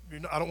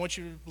don't want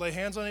you to lay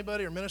hands on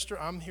anybody or minister.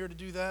 I'm here to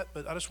do that,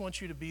 but I just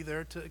want you to be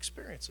there to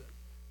experience it.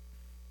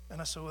 And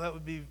I said, well, that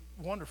would be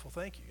wonderful.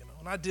 Thank you.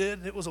 And I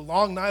did. It was a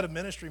long night of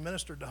ministry,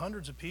 ministered to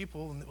hundreds of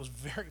people, and it was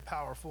very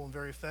powerful and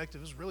very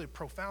effective. It was really a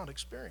profound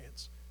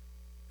experience.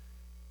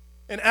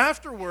 And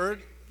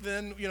afterward,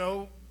 then,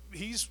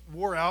 he's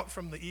wore out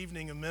from the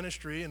evening of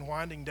ministry and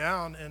winding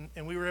down,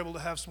 and we were able to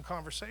have some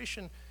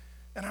conversation.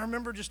 And I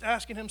remember just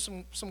asking him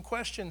some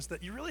questions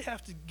that you really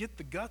have to get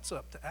the guts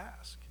up to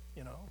ask,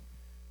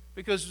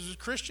 Because as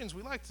Christians,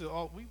 we like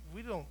to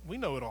we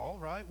know it all,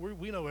 right?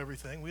 We know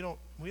everything. We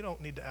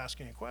don't need to ask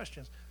any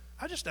questions.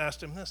 I just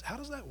asked him this: how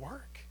does that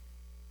work?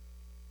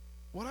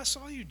 What I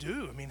saw you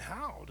do,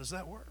 how does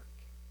that work?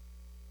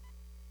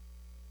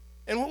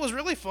 And what was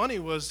really funny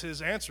was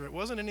his answer. It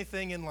wasn't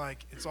anything in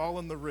it's all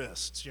in the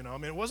wrists,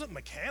 it wasn't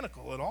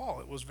mechanical at all.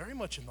 It was very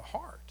much in the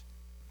heart.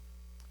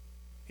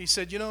 He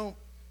said,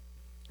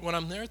 when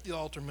I'm there at the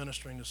altar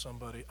ministering to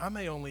somebody, I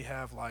may only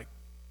have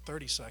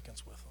 30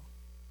 seconds with them.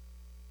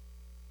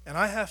 And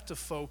I have to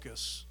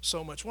focus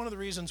so much. One of the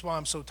reasons why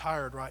I'm so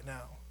tired right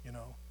now,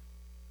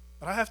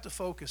 but I have to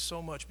focus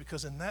so much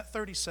because in that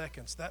 30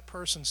 seconds, that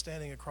person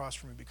standing across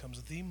from me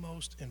becomes the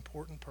most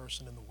important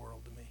person in the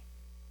world to me.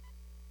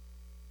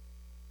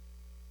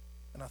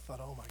 And I thought,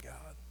 oh my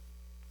God,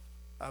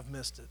 I've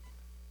missed it.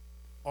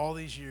 All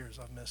these years,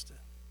 I've missed it.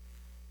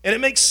 And it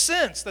makes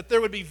sense that there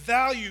would be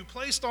value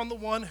placed on the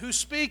one who's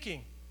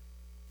speaking.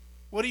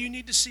 What do you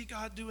need to see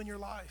God do in your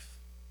life?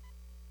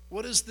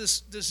 What is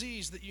this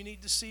disease that you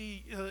need to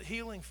see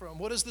healing from?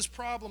 What is this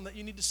problem that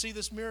you need to see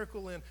this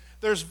miracle in?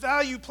 There's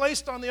value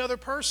placed on the other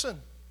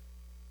person.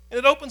 And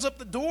it opens up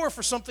the door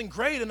for something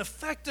great and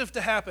effective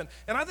to happen.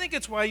 And I think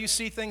it's why you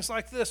see things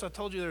like this. I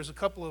told you there's a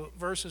couple of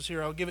verses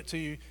here. I'll give it to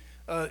you.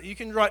 You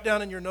can write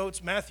down in your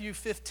notes Matthew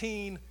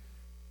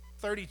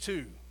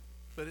 15:32.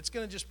 But it's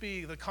going to just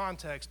be, the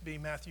context be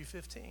Matthew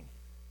 15.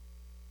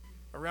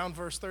 Around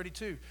verse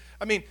 32.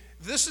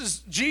 This is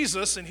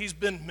Jesus, and he's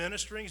been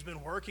ministering. He's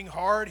been working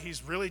hard.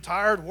 He's really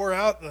tired, wore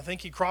out. I think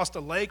he crossed a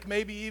lake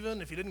maybe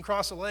even. If he didn't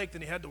cross a lake,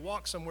 then he had to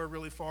walk somewhere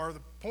really far. The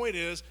point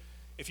is,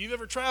 if you've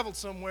ever traveled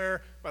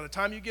somewhere, by the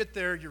time you get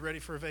there, you're ready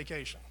for a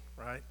vacation,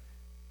 right?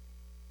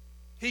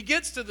 He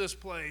gets to this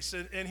place,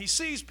 and he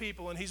sees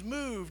people, and he's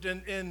moved,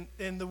 and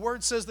the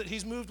word says that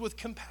he's moved with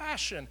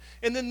compassion.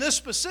 And in this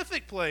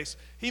specific place,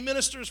 he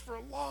ministers for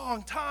a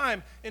long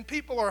time, and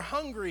people are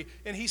hungry,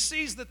 and he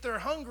sees that they're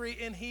hungry,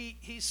 and he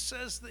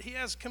says that he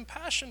has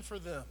compassion for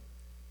them,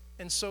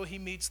 and so he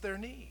meets their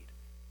need.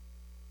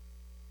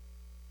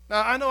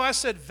 Now, I know I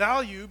said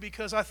value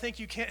because I think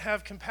you can't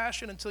have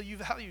compassion until you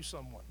value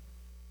someone.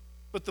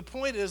 But the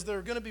point is,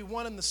 they're going to be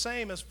one and the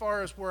same as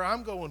far as where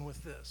I'm going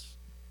with this.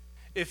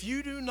 If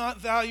you do not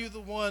value the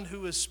one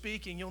who is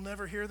speaking, you'll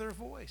never hear their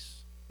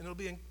voice. And it'll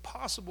be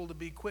impossible to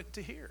be quick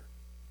to hear.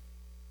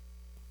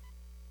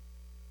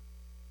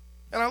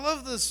 And I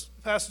love this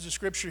passage of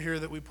Scripture here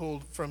that we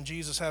pulled from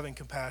Jesus having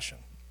compassion,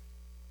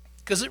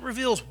 because it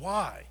reveals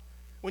why.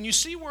 When you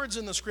see words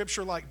in the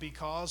Scripture like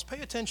because,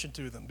 pay attention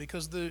to them,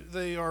 because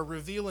they are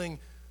revealing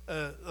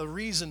a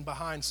reason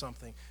behind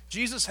something.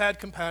 Jesus had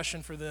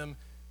compassion for them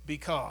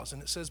because,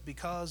 and it says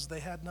because they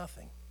had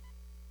nothing.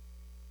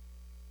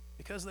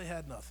 Because they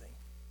had nothing.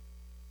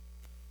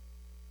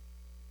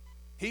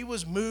 He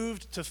was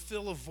moved to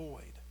fill a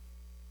void.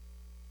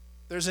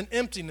 There's an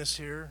emptiness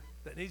here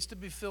that needs to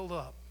be filled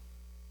up.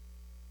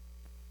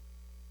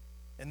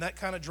 And that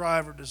kind of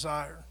drive or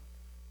desire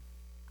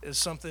is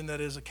something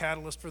that is a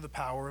catalyst for the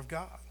power of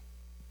God.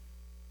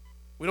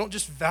 We don't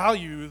just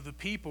value the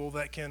people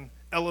that can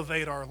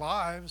elevate our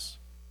lives.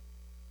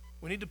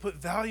 We need to put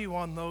value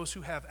on those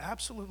who have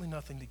absolutely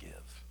nothing to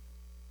give.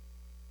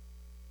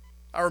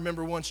 I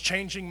remember once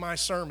changing my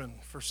sermon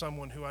for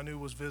someone who I knew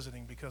was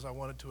visiting because I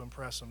wanted to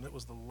impress them. It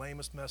was the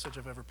lamest message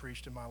I've ever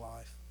preached in my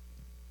life.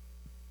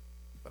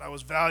 But I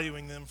was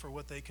valuing them for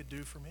what they could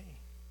do for me.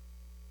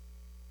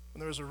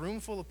 And there was a room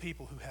full of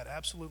people who had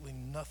absolutely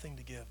nothing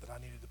to give that I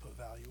needed to put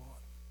value on.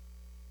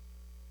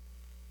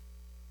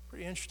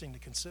 Pretty interesting to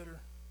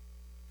consider.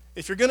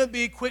 If you're going to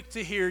be quick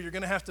to hear, you're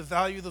going to have to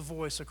value the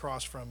voice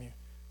across from you.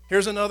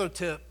 Here's another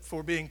tip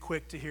for being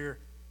quick to hear.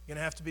 You're going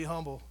to have to be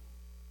humble.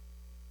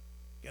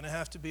 You're going to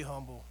have to be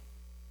humble.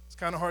 It's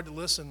kind of hard to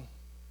listen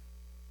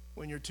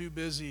when you're too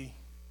busy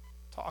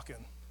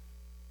talking.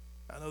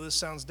 I know this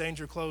sounds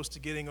danger close to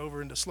getting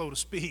over into slow to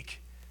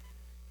speak.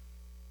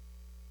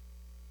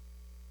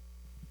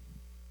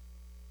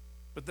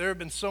 But there have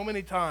been so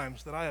many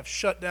times that I have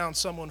shut down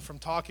someone from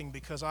talking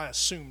because I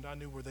assumed I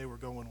knew where they were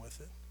going with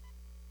it.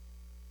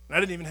 And I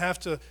didn't even have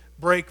to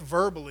break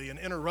verbally and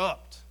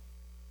interrupt.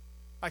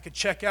 I could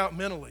check out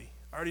mentally.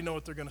 I already know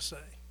what they're going to say.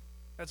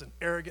 That's an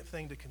arrogant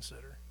thing to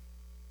consider,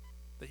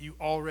 that you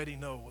already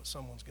know what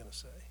someone's going to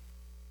say.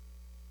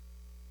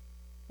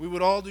 We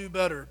would all do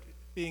better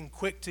being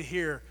quick to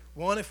hear.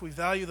 One, if we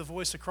value the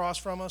voice across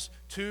from us.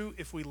 Two,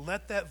 if we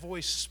let that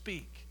voice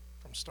speak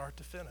from start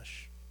to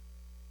finish.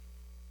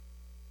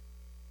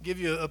 I'll give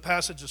you a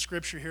passage of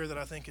Scripture here that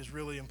I think is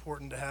really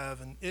important to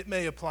have, and it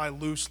may apply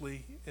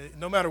loosely.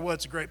 No matter what,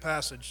 it's a great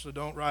passage, so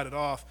don't write it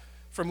off.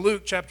 From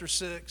Luke chapter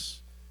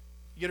 6,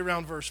 you get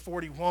around verse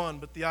 41,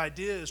 but the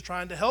idea is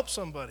trying to help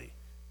somebody.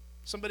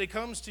 Somebody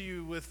comes to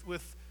you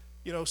with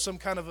some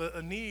kind of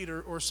a need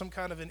or some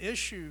kind of an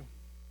issue,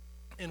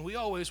 and we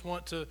always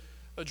want to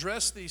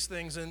address these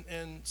things,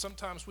 and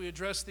sometimes we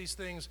address these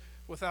things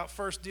without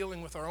first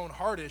dealing with our own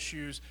heart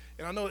issues.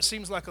 And I know it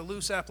seems like a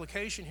loose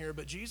application here,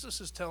 but Jesus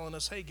is telling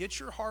us, hey, get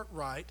your heart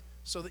right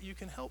so that you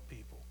can help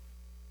people.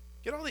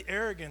 Get all the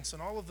arrogance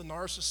and all of the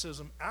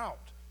narcissism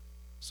out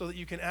so that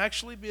you can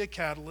actually be a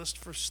catalyst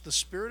for the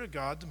Spirit of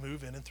God to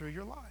move in and through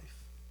your life.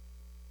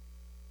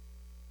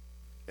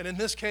 And in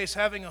this case,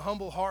 having a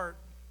humble heart,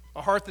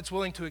 a heart that's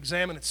willing to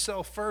examine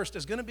itself first,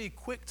 is going to be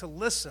quick to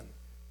listen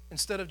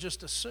instead of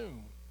just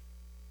assume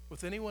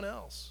with anyone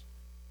else.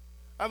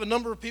 I have a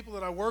number of people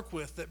that I work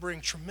with that bring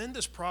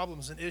tremendous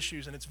problems and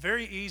issues, and it's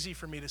very easy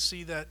for me to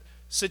see that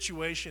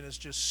situation as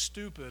just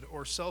stupid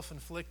or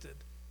self-inflicted.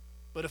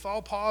 But if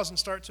I'll pause and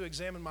start to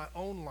examine my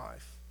own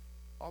life,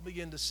 I'll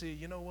begin to see,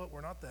 you know what, we're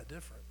not that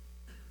different.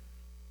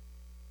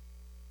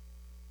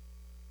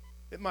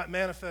 It might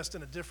manifest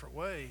in a different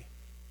way,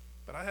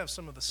 but I have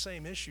some of the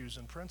same issues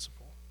in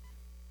principle.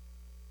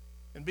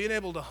 And being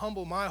able to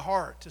humble my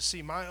heart to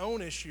see my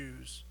own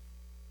issues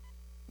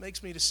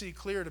makes me to see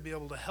clear to be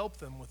able to help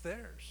them with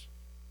theirs.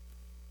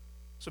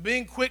 So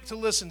being quick to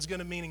listen is going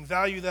to mean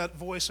value that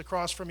voice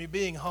across from you,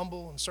 being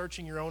humble and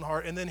searching your own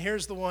heart. And then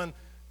here's the one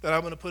that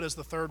I'm going to put as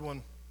the third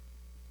one.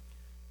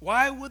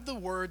 Why would the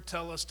word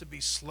tell us to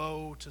be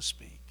slow to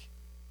speak?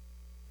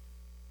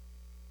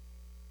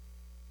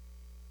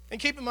 And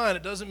keep in mind,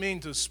 it doesn't mean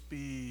to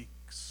speak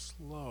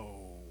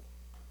slow.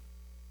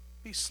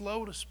 Be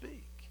slow to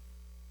speak.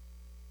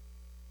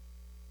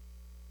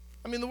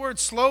 I mean, the word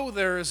slow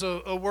there is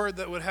a word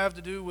that would have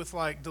to do with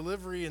like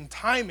delivery and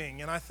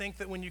timing. And I think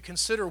that when you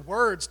consider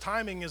words,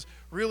 timing is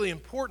really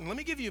important. Let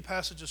me give you a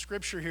passage of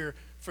Scripture here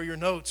for your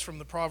notes from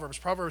the Proverbs.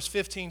 Proverbs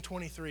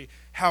 15:23.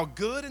 How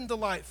good and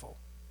delightful.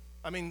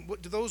 I mean,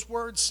 do those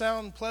words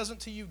sound pleasant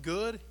to you?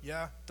 Good?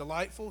 Yeah.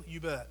 Delightful? You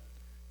bet.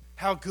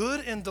 How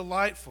good and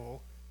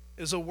delightful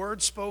is a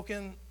word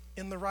spoken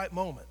in the right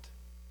moment.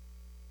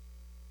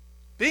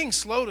 Being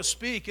slow to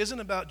speak isn't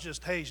about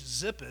just, hey,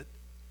 zip it.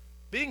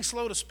 Being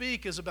slow to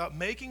speak is about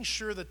making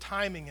sure the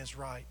timing is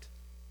right.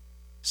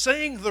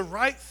 Saying the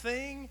right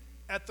thing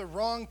at the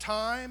wrong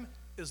time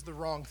is the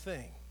wrong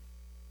thing.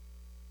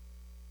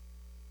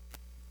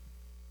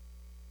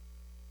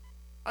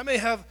 I may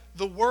have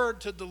the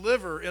word to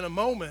deliver in a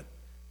moment,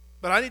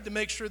 but I need to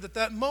make sure that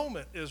that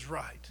moment is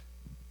right.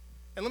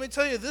 And let me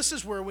tell you, this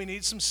is where we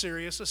need some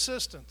serious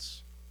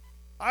assistance.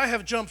 I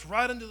have jumped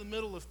right into the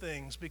middle of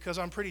things because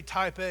I'm pretty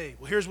type A.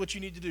 Well, here's what you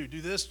need to do. Do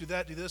this, do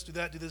that, do this, do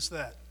that, do this,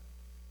 that.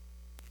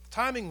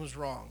 Timing was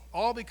wrong,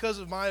 all because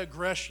of my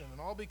aggression, and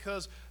all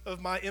because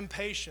of my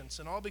impatience,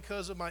 and all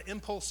because of my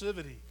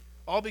impulsivity,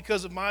 all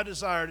because of my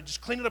desire to just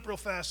clean it up real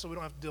fast so we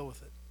don't have to deal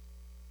with it.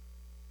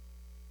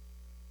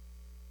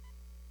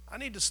 I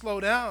need to slow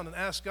down and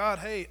ask God,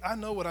 hey, I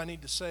know what I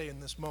need to say in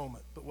this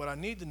moment, but what I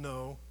need to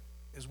know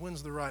is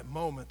when's the right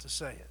moment to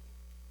say it.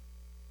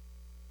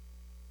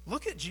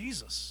 Look at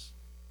Jesus.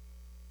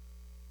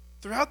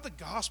 Throughout the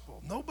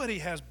gospel, nobody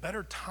has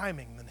better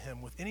timing than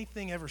him with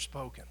anything ever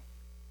spoken.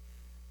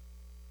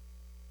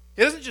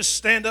 He doesn't just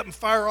stand up and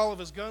fire all of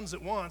his guns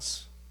at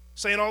once,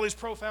 saying all these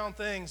profound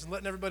things and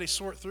letting everybody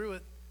sort through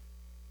it.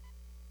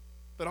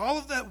 But all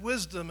of that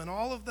wisdom and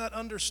all of that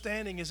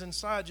understanding is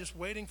inside, just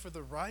waiting for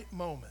the right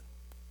moment.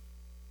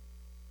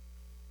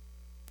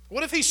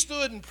 What if he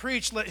stood and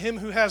preached, let him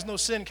who has no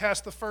sin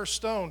cast the first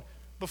stone,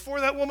 before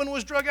that woman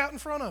was drug out in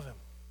front of him?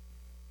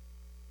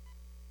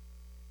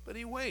 But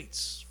he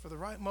waits for the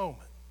right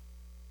moment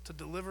to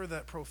deliver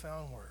that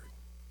profound word.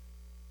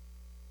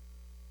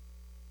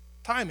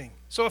 Timing.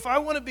 So if I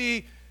want to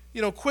be,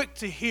 quick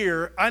to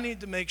hear, I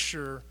need to make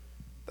sure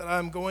that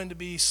I'm going to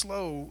be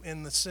slow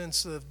in the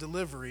sense of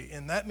delivery.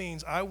 And that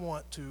means I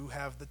want to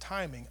have the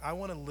timing. I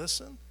want to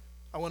listen,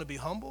 I want to be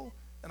humble,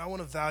 and I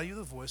want to value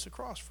the voice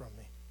across from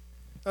me.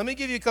 Let me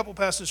give you a couple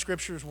passages of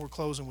scriptures and we're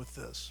closing with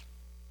this.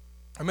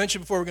 I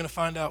mentioned before we're going to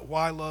find out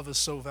why love is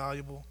so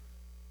valuable.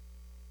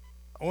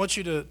 I want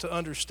you to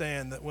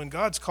understand that when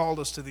God's called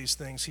us to these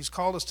things, he's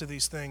called us to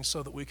these things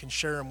so that we can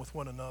share them with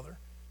one another.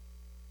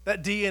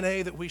 That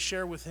DNA that we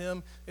share with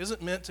him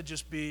isn't meant to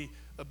just be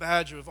a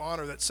badge of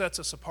honor that sets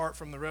us apart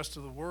from the rest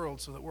of the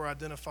world so that we're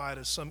identified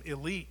as some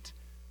elite.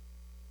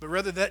 but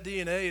rather that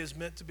DNA is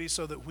meant to be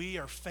so that we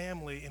are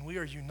family and we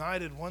are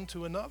united one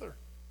to another.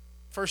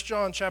 1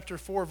 John chapter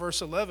 4,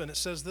 verse 11, it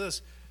says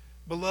this,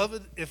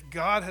 "Beloved, if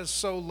God has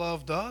so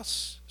loved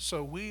us,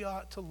 so we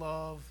ought to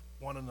love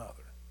one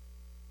another."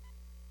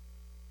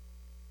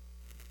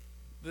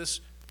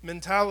 This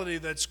mentality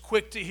that's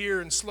quick to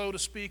hear and slow to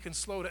speak and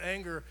slow to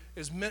anger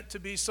is meant to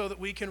be so that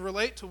we can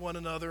relate to one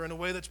another in a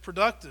way that's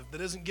productive, that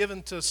isn't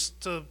given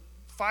to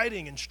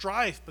fighting and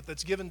strife, but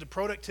that's given to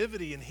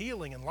productivity and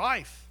healing and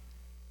life.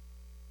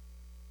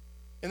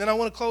 And then I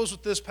want to close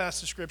with this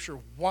passage of Scripture,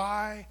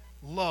 why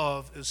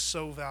love is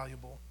so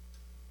valuable.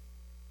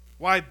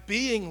 Why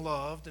being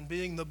loved and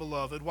being the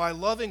beloved, why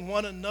loving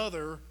one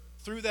another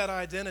through that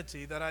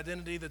identity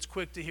that's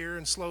quick to hear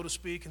and slow to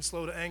speak and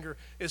slow to anger,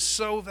 is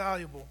so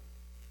valuable.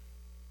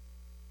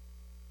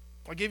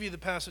 I'll give you the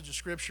passage of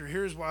Scripture.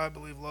 Here's why I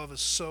believe love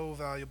is so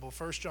valuable.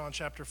 1 John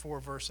chapter 4,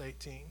 verse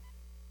 18.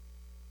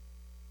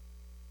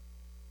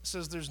 It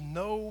says, "There's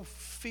no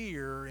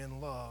fear in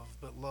love,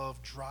 but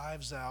love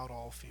drives out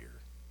all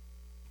fear."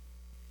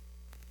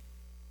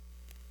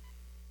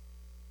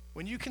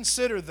 When you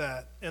consider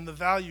that and the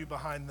value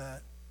behind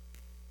that,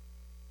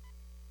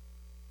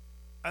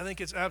 I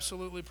think it's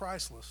absolutely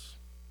priceless.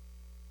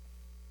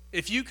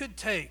 If you could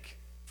take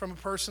from a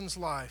person's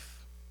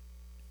life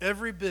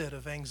every bit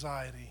of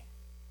anxiety,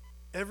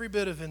 every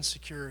bit of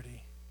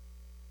insecurity,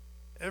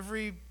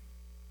 every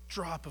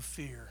drop of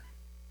fear,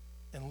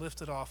 and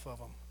lift it off of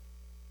them,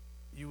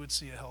 you would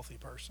see a healthy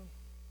person.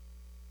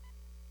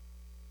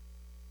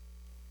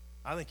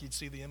 I think you'd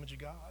see the image of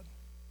God.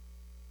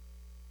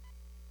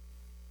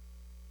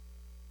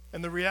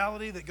 And the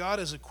reality that God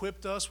has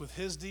equipped us with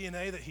His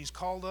DNA, that He's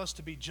called us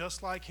to be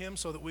just like Him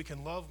so that we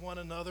can love one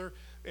another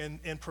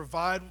and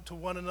provide to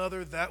one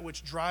another that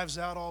which drives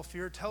out all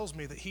fear, tells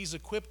me that He's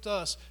equipped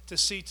us to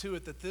see to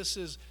it that this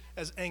is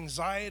as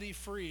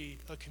anxiety-free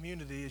a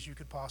community as you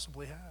could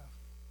possibly have.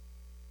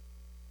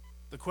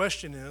 The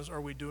question is,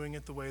 are we doing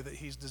it the way that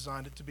He's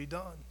designed it to be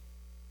done?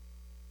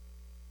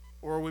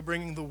 Or are we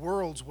bringing the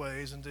world's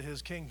ways into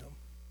His kingdom?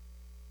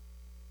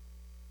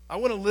 I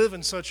want to live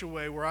in such a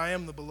way where I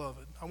am the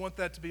beloved. I want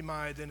that to be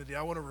my identity.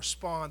 I want to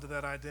respond to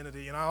that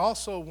identity. And I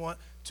also want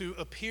to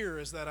appear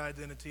as that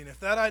identity. And if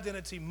that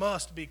identity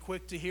must be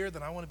quick to hear,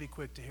 then I want to be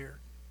quick to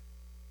hear.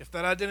 If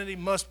that identity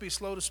must be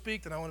slow to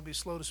speak, then I want to be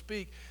slow to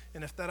speak.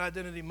 And if that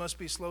identity must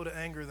be slow to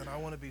anger, then I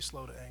want to be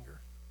slow to anger.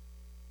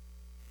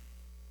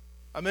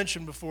 I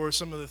mentioned before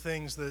some of the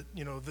things that,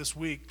 this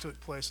week took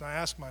place. And I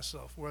asked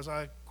myself, was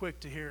I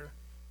quick to hear?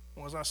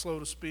 Was I slow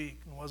to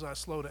speak? And was I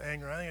slow to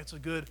anger? I think it's a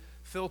good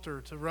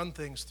filter to run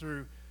things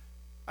through.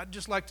 I'd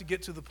just like to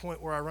get to the point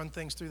where I run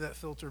things through that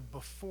filter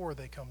before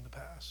they come to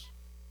pass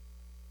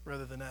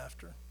rather than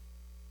after.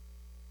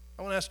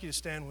 I want to ask you to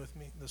stand with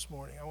me this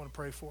morning. I want to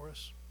pray for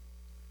us.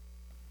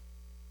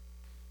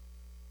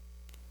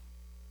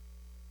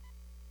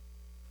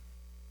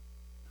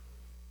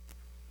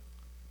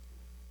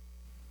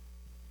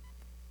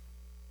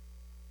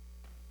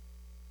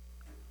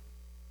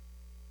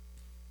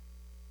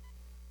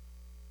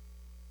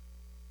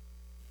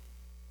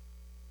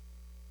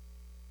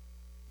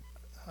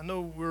 I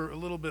know we're a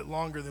little bit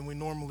longer than we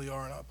normally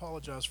are, and I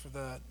apologize for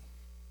that.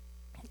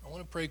 I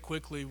want to pray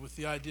quickly with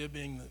the idea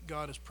being that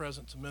God is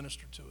present to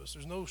minister to us.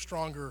 There's no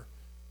stronger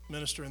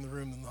minister in the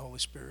room than the Holy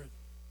Spirit.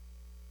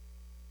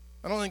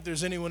 I don't think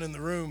there's anyone in the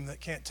room that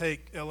can't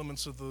take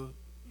elements of the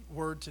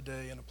Word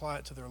today and apply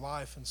it to their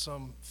life in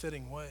some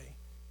fitting way.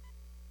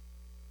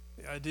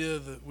 The idea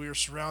that we are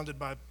surrounded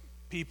by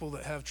people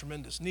that have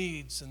tremendous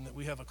needs and that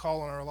we have a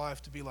call in our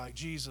life to be like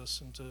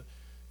Jesus and to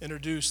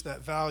introduce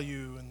that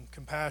value and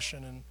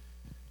compassion and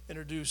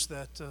introduce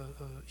that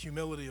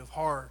humility of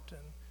heart and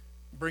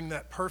bring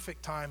that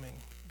perfect timing,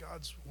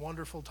 God's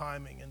wonderful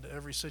timing into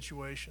every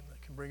situation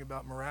that can bring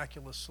about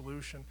miraculous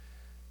solution.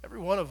 Every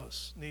one of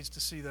us needs to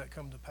see that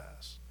come to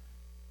pass.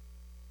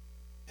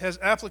 It has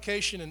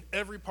application in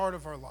every part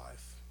of our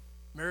life,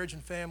 marriage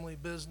and family,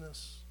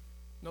 business,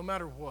 no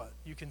matter what.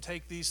 You can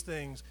take these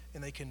things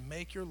and they can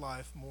make your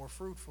life more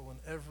fruitful in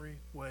every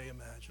way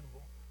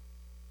imaginable.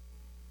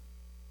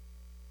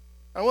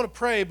 I want to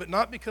pray, but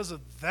not because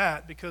of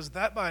that, because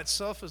that by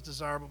itself is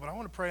desirable, but I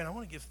want to pray and I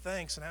want to give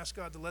thanks and ask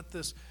God to let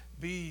this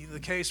be the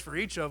case for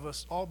each of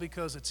us, all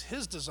because it's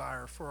His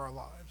desire for our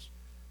lives.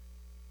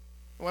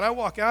 When I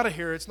walk out of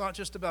here, it's not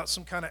just about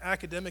some kind of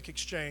academic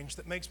exchange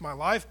that makes my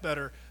life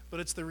better, but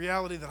it's the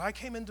reality that I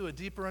came into a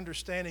deeper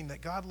understanding that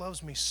God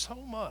loves me so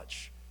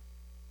much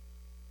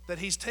that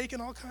He's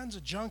taken all kinds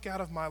of junk out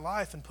of my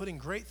life and putting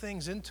great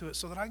things into it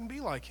so that I can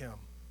be like Him.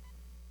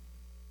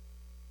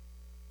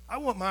 I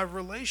want my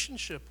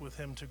relationship with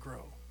Him to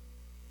grow,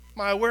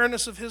 my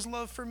awareness of His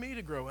love for me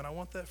to grow, and I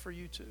want that for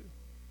you too.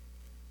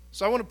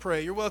 So I want to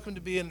pray. You're welcome to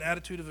be in an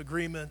attitude of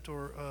agreement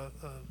or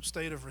a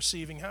state of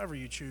receiving, however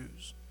you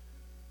choose.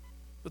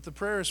 But the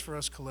prayer is for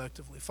us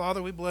collectively.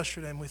 Father, we bless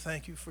Your name. We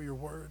thank You for Your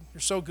word.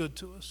 You're so good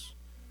to us.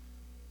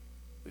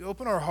 We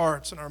open our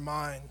hearts and our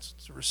minds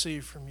to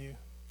receive from You.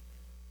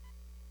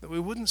 that we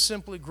wouldn't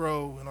simply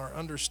grow in our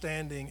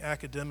understanding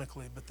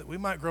academically, but that we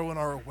might grow in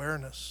our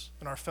awareness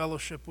and our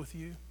fellowship with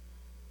you.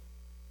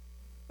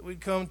 That we'd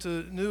come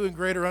to new and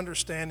greater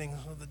understanding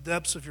of the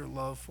depths of your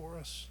love for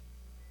us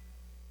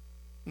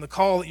and the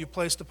call that you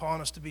placed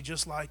upon us to be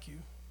just like you.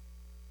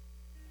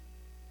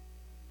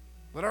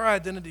 Let our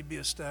identity be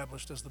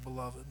established as the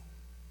beloved.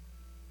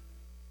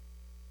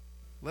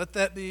 Let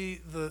that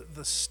be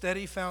the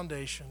steady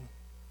foundation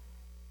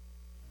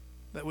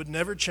that would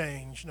never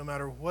change no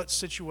matter what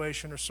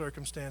situation or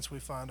circumstance we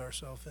find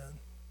ourselves in.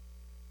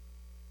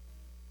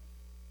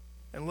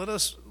 And let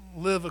us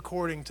live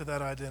according to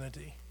that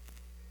identity,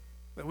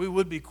 that we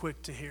would be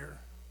quick to hear.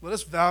 Let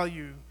us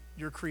value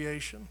your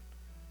creation.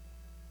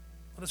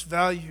 Let us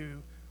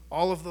value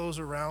all of those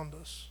around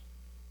us.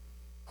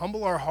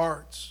 Humble our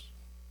hearts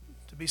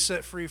to be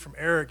set free from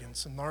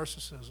arrogance and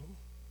narcissism.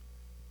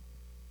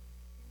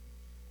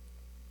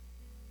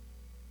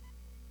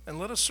 And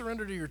let us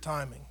surrender to your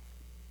timing,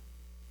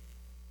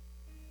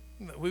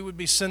 that we would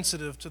be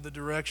sensitive to the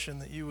direction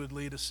that you would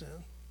lead us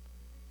in,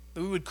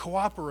 that we would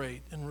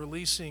cooperate in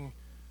releasing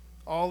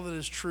all that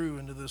is true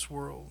into this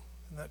world,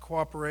 and that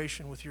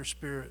cooperation with your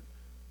Spirit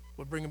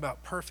would bring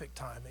about perfect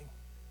timing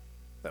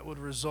that would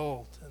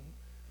result in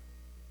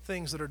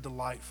things that are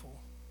delightful,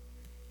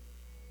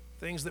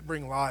 things that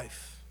bring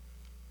life.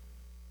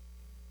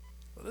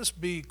 Let us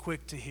be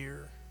quick to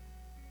hear,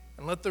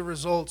 and let the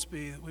results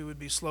be that we would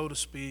be slow to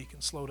speak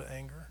and slow to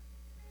anger.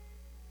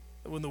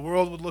 That when the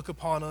world would look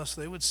upon us,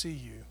 they would see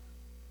you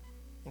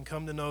and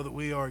come to know that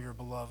we are your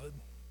beloved.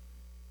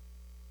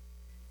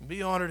 And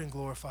be honored and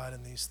glorified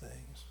in these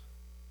things.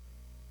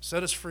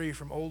 Set us free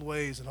from old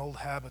ways and old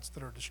habits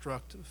that are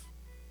destructive,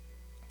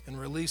 and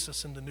release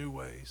us into new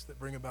ways that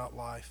bring about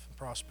life and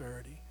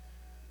prosperity.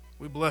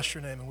 We bless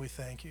your name and we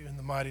thank you in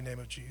the mighty name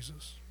of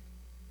Jesus.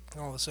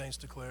 And all the saints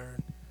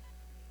declared,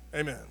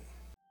 amen.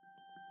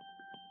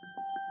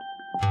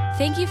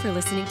 Thank you for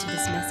listening to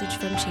this message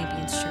from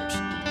Champions Church.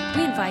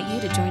 We invite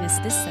you to join us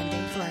this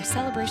Sunday for our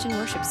celebration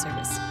worship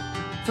service.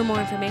 For more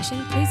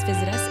information, please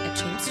visit us at